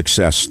American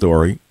success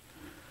story.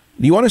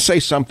 Do you want to say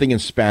something in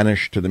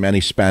Spanish to the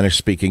many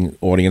Spanish-speaking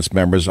audience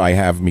members I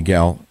have,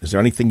 Miguel? Is there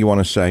anything you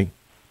want to say?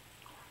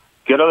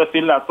 Quiero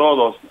decirle a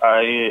todos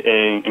ahí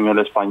en el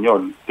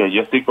español que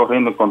yo estoy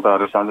corriendo contra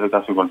Alexandria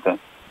Ocasio-Cortez.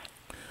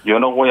 Yo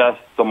no voy a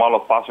tomar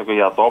los pasos que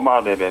ella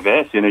toma de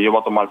bebé, sino yo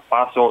voy a tomar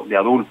pasos de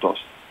adultos.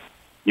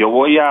 Yo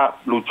voy a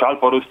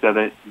luchar por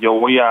ustedes, yo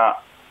voy a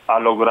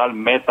lograr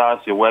metas,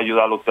 yo voy a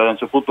ayudar a ustedes en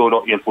su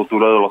futuro y el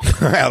futuro de los...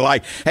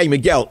 Hey,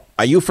 Miguel,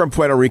 are you from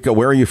Puerto Rico?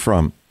 Where are you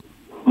from?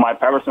 My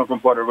parents are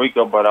from Puerto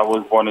Rico, but I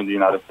was born in the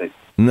United States.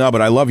 No,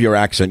 but I love your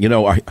accent. You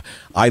know,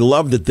 I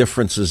love the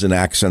differences in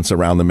accents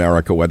around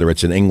America, whether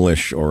it's in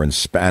English or in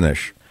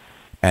Spanish.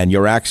 And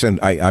your accent,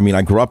 I mean,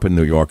 I grew up in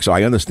New York, so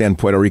I understand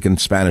Puerto Rican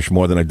Spanish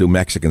more than I do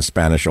Mexican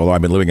Spanish, although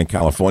I've been living in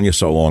California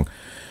so long.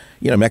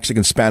 You know,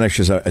 Mexican Spanish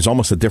is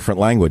almost a different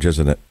language,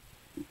 isn't it?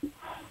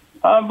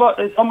 But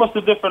it's almost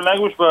a different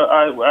language, but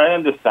I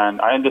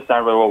understand. I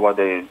understand very well what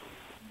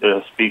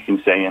they're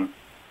speaking, saying.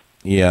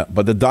 Yeah,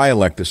 but the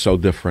dialect is so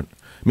different.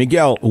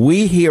 Miguel,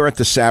 we here at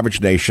the Savage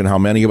Nation, how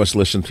many of us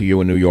listen to you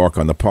in New York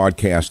on the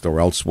podcast or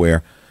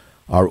elsewhere,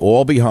 are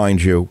all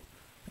behind you.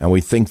 And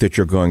we think that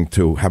you're going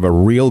to have a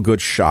real good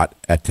shot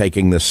at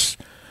taking this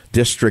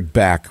district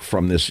back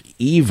from this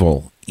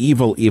evil,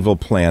 evil, evil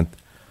plant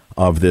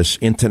of this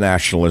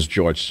internationalist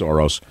George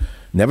Soros.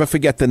 Never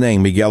forget the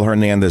name, Miguel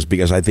Hernandez,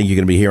 because I think you're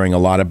going to be hearing a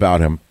lot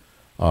about him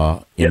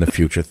in the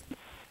future.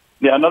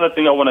 Yeah, another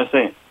thing I want to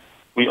say,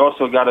 we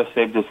also got to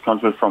save this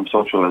country from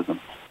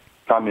socialism.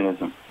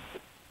 communism.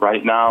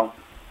 Right now,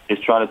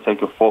 it's trying to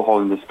take a full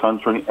hold in this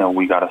country, and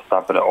we got to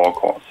stop it at all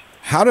costs.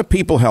 How do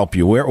people help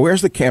you?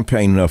 Where's the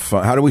campaign?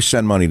 How do we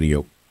send money to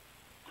you?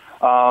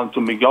 To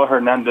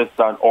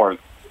MiguelHernandez.org.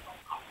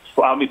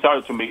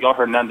 To Miguel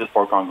Hernandez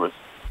for Congress.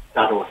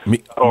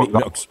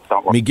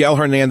 Miguel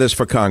Hernandez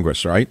for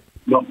Congress, right?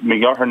 No,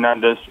 Miguel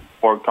Hernandez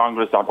for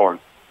Congress.org.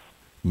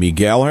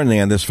 Miguel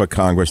Hernandez for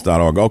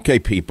Congress.org. Okay,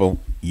 people,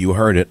 you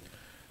heard it.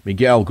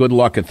 Miguel, good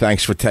luck and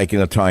thanks for taking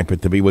the time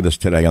to be with us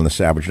today on the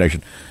Savage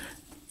Nation.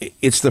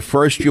 It's the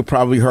first you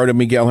probably heard of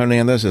Miguel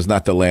Hernandez. It's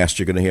not the last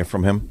you're going to hear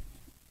from him.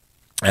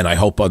 And I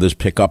hope others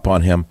pick up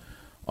on him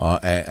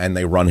and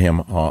they run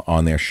him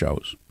on their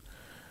shows.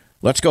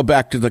 Let's go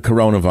back to the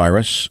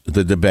coronavirus,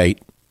 the debate.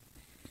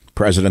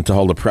 President to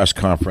hold a press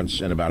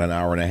conference in about an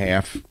hour and a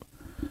half.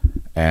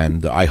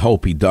 And I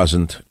hope he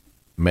doesn't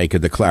make a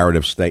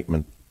declarative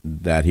statement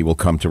that he will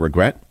come to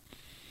regret.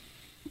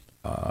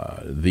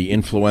 The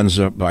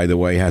influenza, by the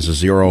way, has a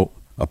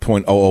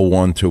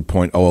 0.001 to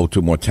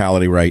 0.002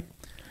 mortality rate,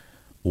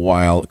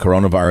 while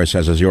coronavirus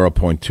has a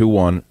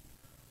 0.21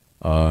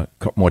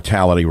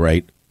 mortality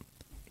rate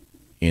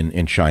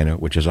in China,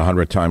 which is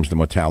 100 times the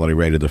mortality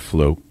rate of the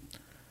flu.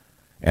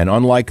 And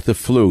unlike the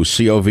flu,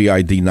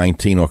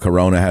 COVID-19 or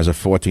corona has a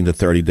 14 to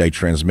 30-day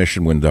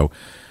transmission window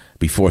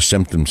before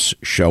symptoms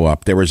show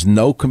up. There is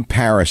no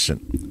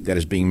comparison that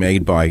is being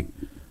made by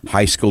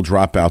high school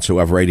dropouts who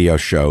have radio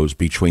shows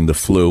between the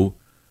flu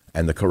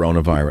and the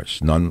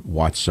coronavirus. None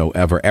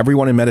whatsoever.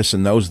 Everyone in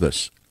medicine knows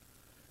this.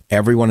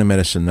 Everyone in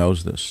medicine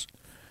knows this.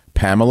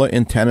 Pamela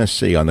in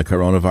Tennessee on the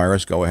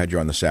coronavirus. Go ahead. You're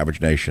on the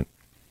Savage Nation.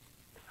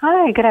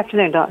 Hi. Good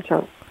afternoon,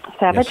 Dr.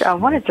 Savage. Yes. I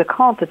wanted to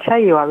call to tell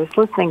you I was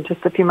listening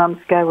just a few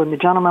moments ago when the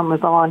gentleman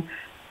was on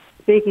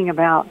speaking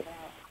about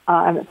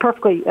a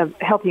perfectly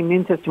healthy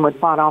immune system would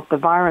fight off the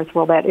virus.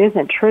 Well, that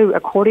isn't true.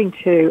 According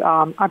to,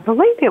 I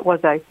believe it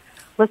was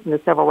listened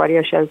to several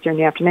radio shows during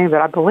the afternoon,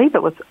 but I believe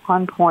it was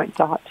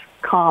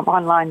onpoint.com,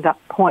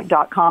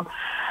 online.point.com,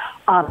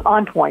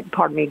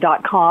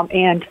 onpoint.com,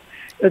 and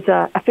it was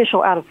an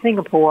official out of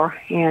Singapore,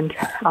 and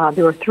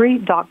there were 3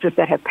 doctors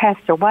that have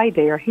passed away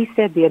there. He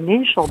said the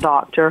initial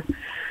doctor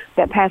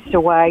that passed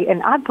away,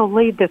 and I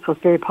believe this was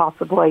very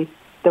possibly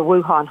the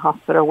Wuhan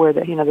hospital, where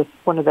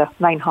one of the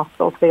main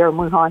hospitals there in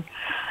Wuhan,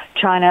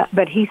 China.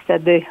 But he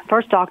said the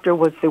first doctor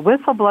was the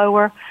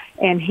whistleblower,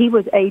 and he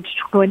was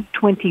aged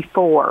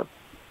 24.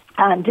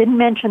 Didn't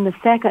mention the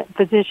second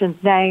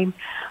physician's name,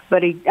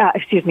 but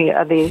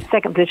the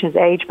second physician's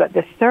age, but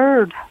the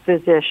third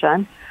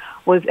physician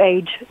was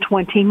age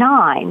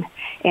 29,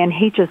 and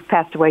he just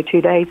passed away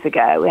 2 days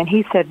ago. And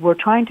he said, we're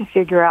trying to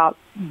figure out,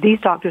 these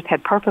doctors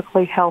had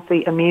perfectly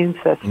healthy immune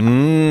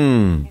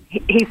systems.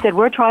 He said,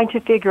 we're trying to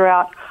figure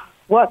out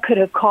what could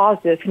have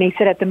caused this. And he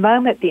said, at the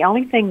moment, the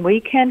only thing we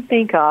can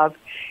think of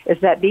is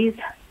that these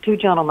 2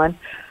 gentlemen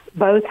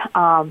both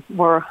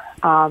were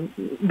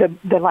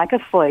the lack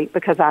of sleep,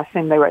 because I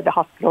assume they were at the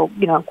hospital,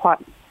 quite.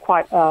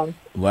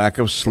 Lack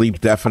of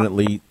sleep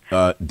definitely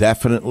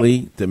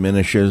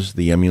diminishes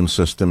the immune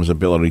system's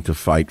ability to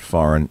fight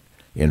foreign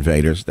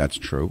invaders. That's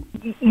true.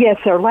 Yes,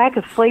 sir. Lack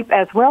of sleep,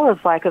 as well as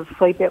lack of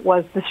sleep, it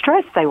was the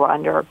stress they were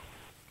under.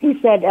 He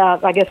said,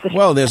 I guess...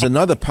 Well, there's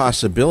another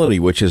possibility,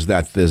 which is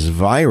that this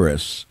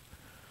virus,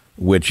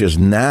 which is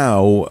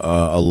now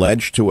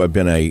alleged to have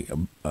been a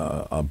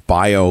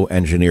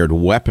bioengineered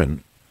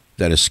weapon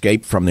that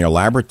escaped from their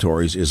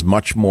laboratories, is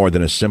much more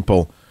than a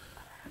simple,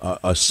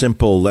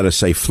 let us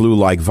say,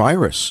 flu-like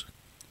virus.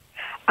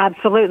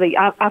 Absolutely.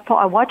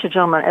 I watch a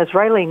gentleman,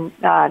 Israeli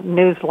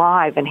News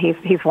Live, and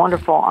he's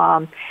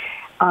wonderful.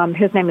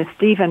 His name is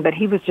Stephen, but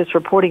he was just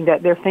reporting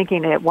that they're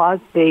thinking it was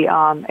the,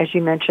 as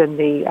you mentioned,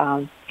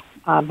 the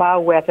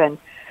bioweapon.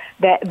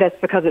 That's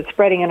because it's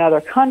spreading in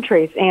other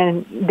countries,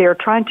 and they're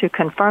trying to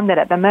confirm that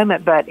at the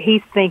moment. But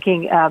he's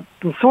thinking,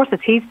 from sources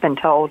he's been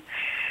told,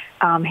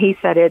 he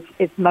said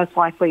it's most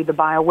likely the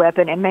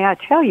bioweapon. And may I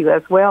tell you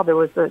as well, there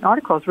was an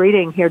article I was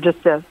reading here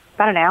just about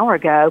an hour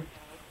ago,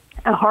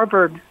 a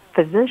Harvard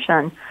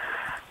physician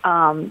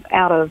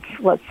out of,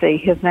 let's see,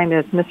 his name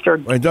is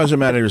Mr. It doesn't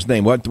matter his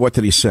name. What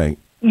did he say?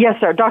 Yes,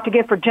 sir. Dr.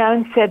 Gifford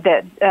Jones said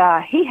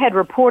that he had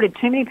reported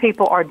too many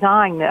people are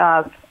dying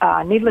of,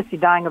 needlessly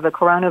dying of the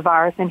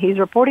coronavirus, and he's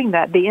reporting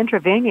that the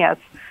intravenous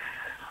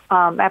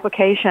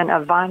application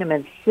of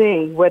vitamin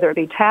C, whether it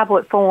be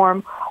tablet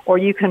form or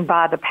you can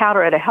buy the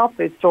powder at a health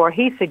food store,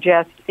 he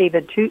suggests he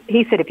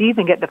said if you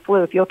even get the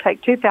flu, if you'll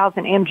take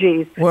 2,000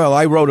 mgs. Well,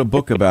 I wrote a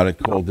book about it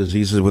called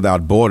Diseases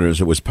Without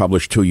Borders. It was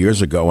published 2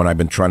 years ago, and I've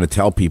been trying to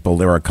tell people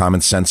there are common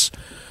sense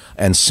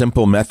and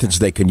simple methods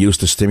they can use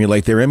to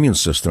stimulate their immune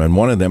system. And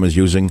one of them is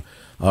using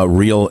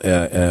real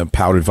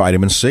powdered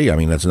vitamin C. I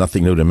mean, that's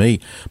nothing new to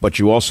me. But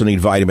you also need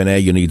vitamin A,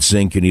 you need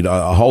zinc, you need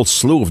a whole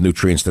slew of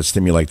nutrients that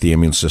stimulate the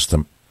immune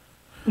system.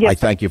 Yes. I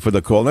thank you for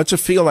the call. That's a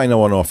field I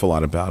know an awful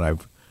lot about.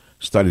 I've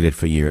studied it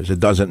for years.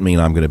 It doesn't mean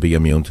I'm going to be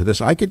immune to this.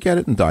 I could get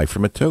it and die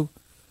from it, too.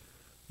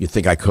 You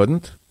think I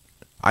couldn't?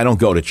 I don't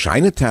go to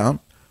Chinatown.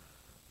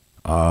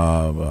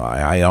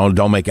 I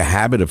don't make a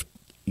habit of,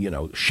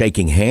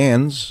 shaking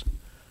hands.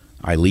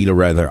 I lead a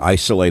rather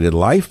isolated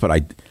life,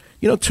 but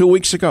 2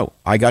 weeks ago,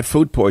 I got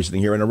food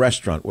poisoning here in a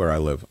restaurant where I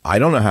live. I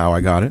don't know how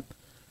I got it.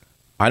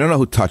 I don't know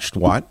who touched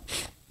what,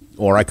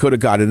 or I could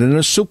have got it in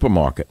a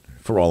supermarket,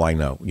 for all I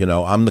know.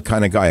 I'm the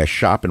kind of guy I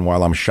shop, and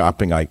while I'm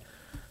shopping, I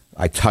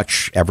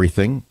touch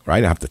everything,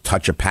 right? I have to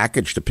touch a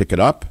package to pick it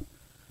up.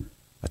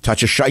 I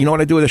touch a shop. You know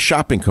what I do with a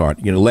shopping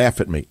cart?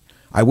 Laugh at me.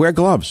 I wear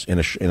gloves in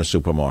a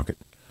supermarket.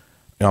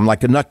 I'm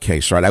like a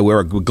nutcase, right? I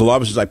wear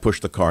gloves as I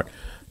push the cart.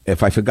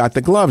 If I forgot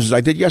the gloves, as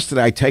I did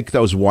yesterday, I take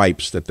those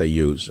wipes that they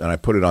use and I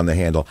put it on the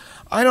handle.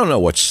 I don't know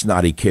what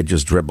snotty kid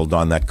just dribbled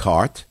on that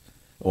cart,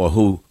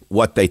 or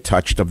what they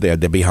touched of their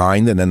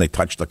behind, and then they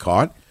touched the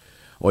cart,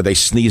 or they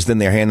sneezed in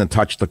their hand and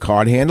touched the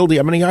cart handle. Do you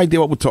have any idea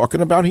what we're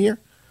talking about here?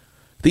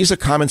 These are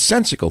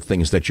commonsensical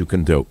things that you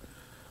can do.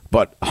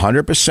 But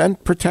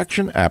 100%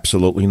 protection?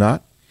 Absolutely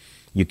not.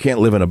 You can't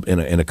live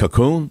in a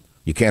cocoon.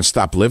 You can't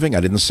stop living. I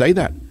didn't say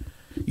that.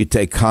 You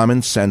take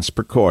common sense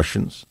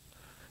precautions.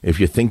 If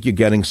you think you're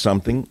getting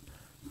something,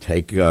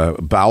 take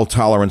bowel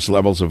tolerance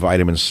levels of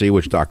vitamin C,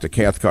 which Dr.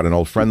 Cathcart, an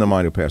old friend of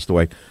mine who passed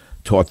away,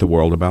 taught the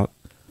world about.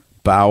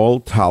 Bowel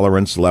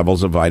tolerance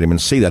levels of vitamin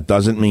C. That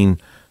doesn't mean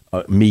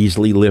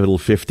measly little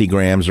 50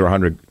 grams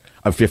or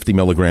 50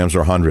 milligrams or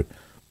 100.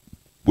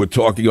 We're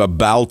talking about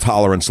bowel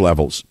tolerance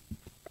levels.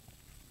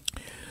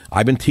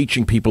 I've been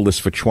teaching people this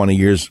for 20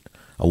 years,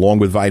 along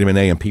with vitamin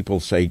A, and people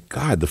say,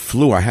 God, the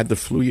flu, I had the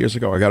flu years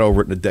ago. I got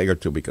over it in a day or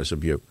two because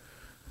of you.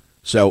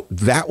 So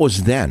that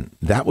was then.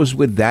 That was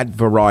with that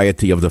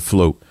variety of the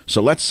flu.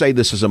 So let's say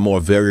this is a more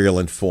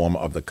virulent form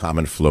of the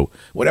common flu.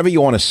 Whatever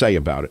you want to say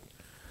about it.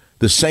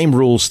 The same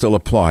rules still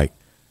apply.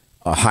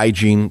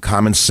 Hygiene,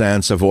 common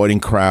sense, avoiding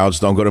crowds,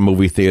 don't go to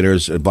movie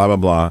theaters, blah,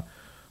 blah,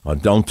 blah.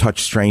 Don't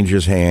touch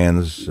strangers'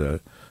 hands.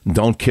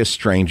 Don't kiss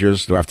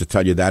strangers. Do I have to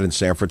tell you that in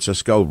San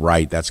Francisco?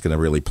 Right, that's going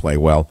to really play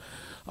well.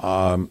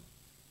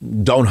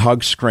 Don't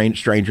hug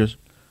strangers.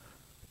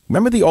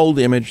 Remember the old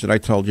image that I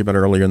told you about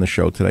earlier in the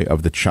show today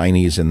of the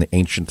Chinese in the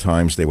ancient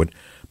times? They would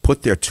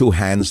put their two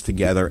hands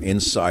together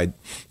inside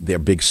their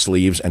big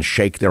sleeves and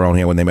shake their own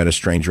hand when they met a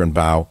stranger and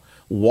bow.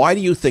 Why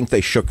do you think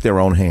they shook their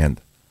own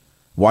hand?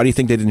 Why do you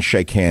think they didn't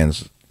shake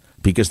hands?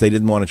 Because they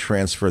didn't want to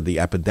transfer the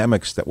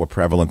epidemics that were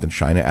prevalent in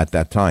China at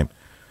that time.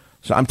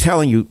 So I'm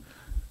telling you,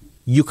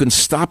 you can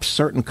stop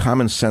certain you can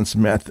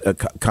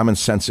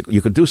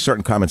do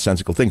certain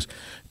commonsensical things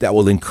that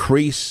will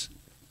increase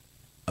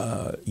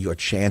your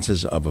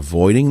chances of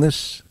avoiding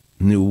this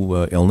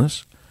new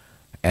illness.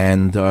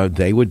 And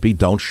they would be,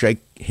 don't shake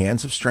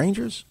hands of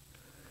strangers.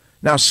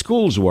 Now,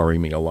 schools worry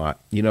me a lot.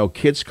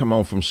 Kids come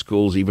home from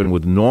schools, even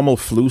with normal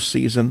flu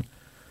season.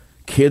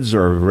 Kids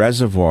are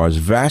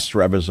vast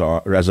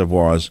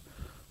reservoirs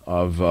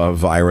of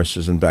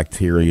viruses and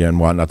bacteria and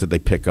whatnot that they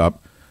pick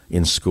up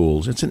in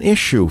schools. It's an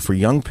issue for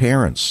young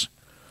parents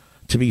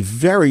to be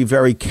very,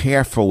 very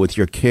careful with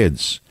your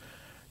kids,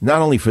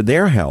 not only for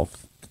their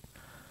health,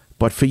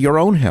 but for your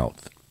own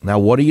health. Now,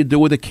 what do you do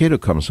with a kid who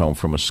comes home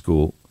from a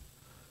school?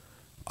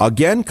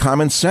 Again,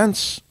 common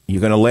sense.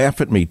 You're going to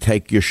laugh at me.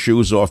 Take your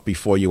shoes off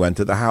before you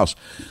enter the house.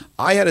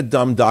 I had a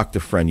dumb doctor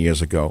friend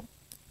years ago,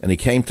 and he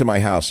came to my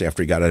house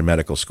after he got out of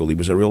medical school. He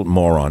was a real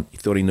moron. He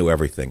thought he knew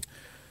everything.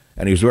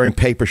 And he was wearing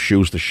paper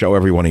shoes to show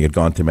everyone he had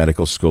gone to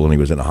medical school and he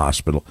was in a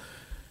hospital.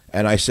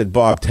 And I said,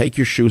 Bob, take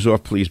your shoes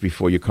off, please,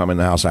 before you come in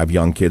the house. I have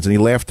young kids. And he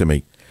laughed at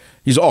me.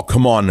 He's, oh,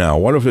 come on now.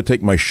 Why don't I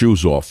take my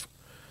shoes off?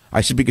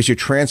 I said, because you're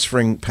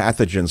transferring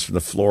pathogens from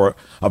the floor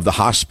of the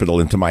hospital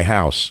into my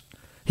house.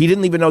 He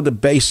didn't even know the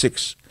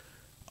basics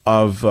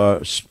of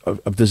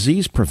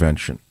disease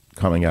prevention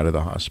coming out of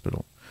the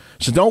hospital.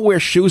 So don't wear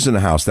shoes in the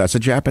house. That's a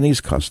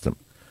Japanese custom.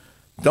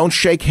 Don't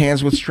shake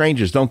hands with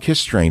strangers. Don't kiss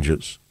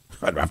strangers.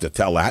 I don't have to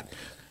tell that.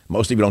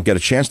 Most of you don't get a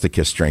chance to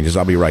kiss strangers.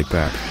 I'll be right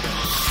back.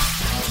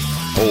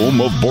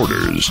 Home of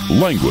borders,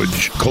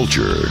 language,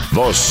 culture,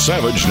 the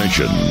Savage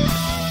Nation.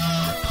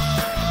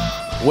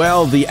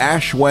 Well, the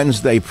Ash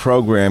Wednesday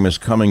program is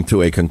coming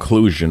to a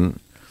conclusion.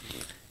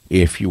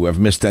 If you have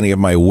missed any of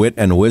my wit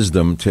and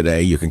wisdom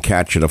today, you can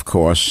catch it, of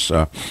course,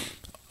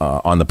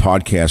 on the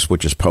podcast,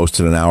 which is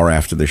posted an hour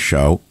after the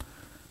show.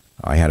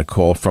 I had a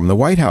call from the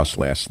White House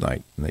last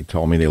night, and they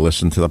told me they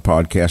listen to the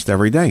podcast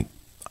every day.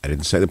 I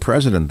didn't say the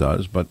president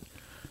does, but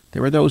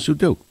there are those who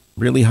do,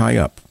 really high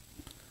up.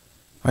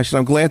 I said,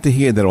 I'm glad to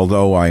hear that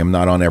although I am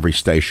not on every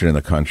station in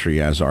the country,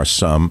 as are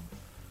some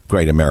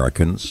great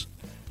Americans,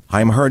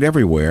 I am heard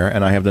everywhere,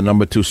 and I have the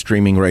 #2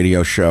 streaming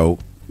radio show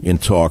in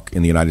talk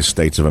in the United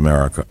States of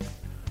America.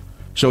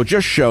 So it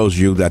just shows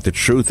you that the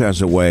truth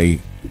has a way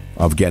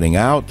of getting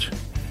out,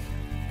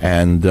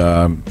 and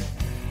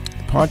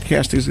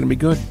podcasting is going to be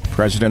good.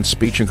 President's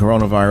speech and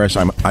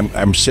coronavirus.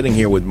 I'm sitting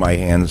here with my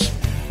hands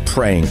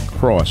praying,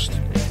 crossed.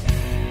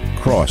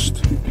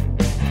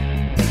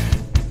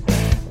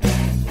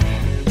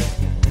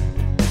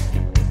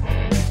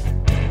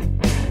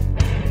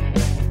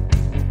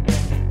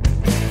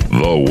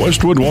 The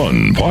Westwood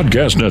One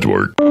Podcast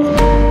Network.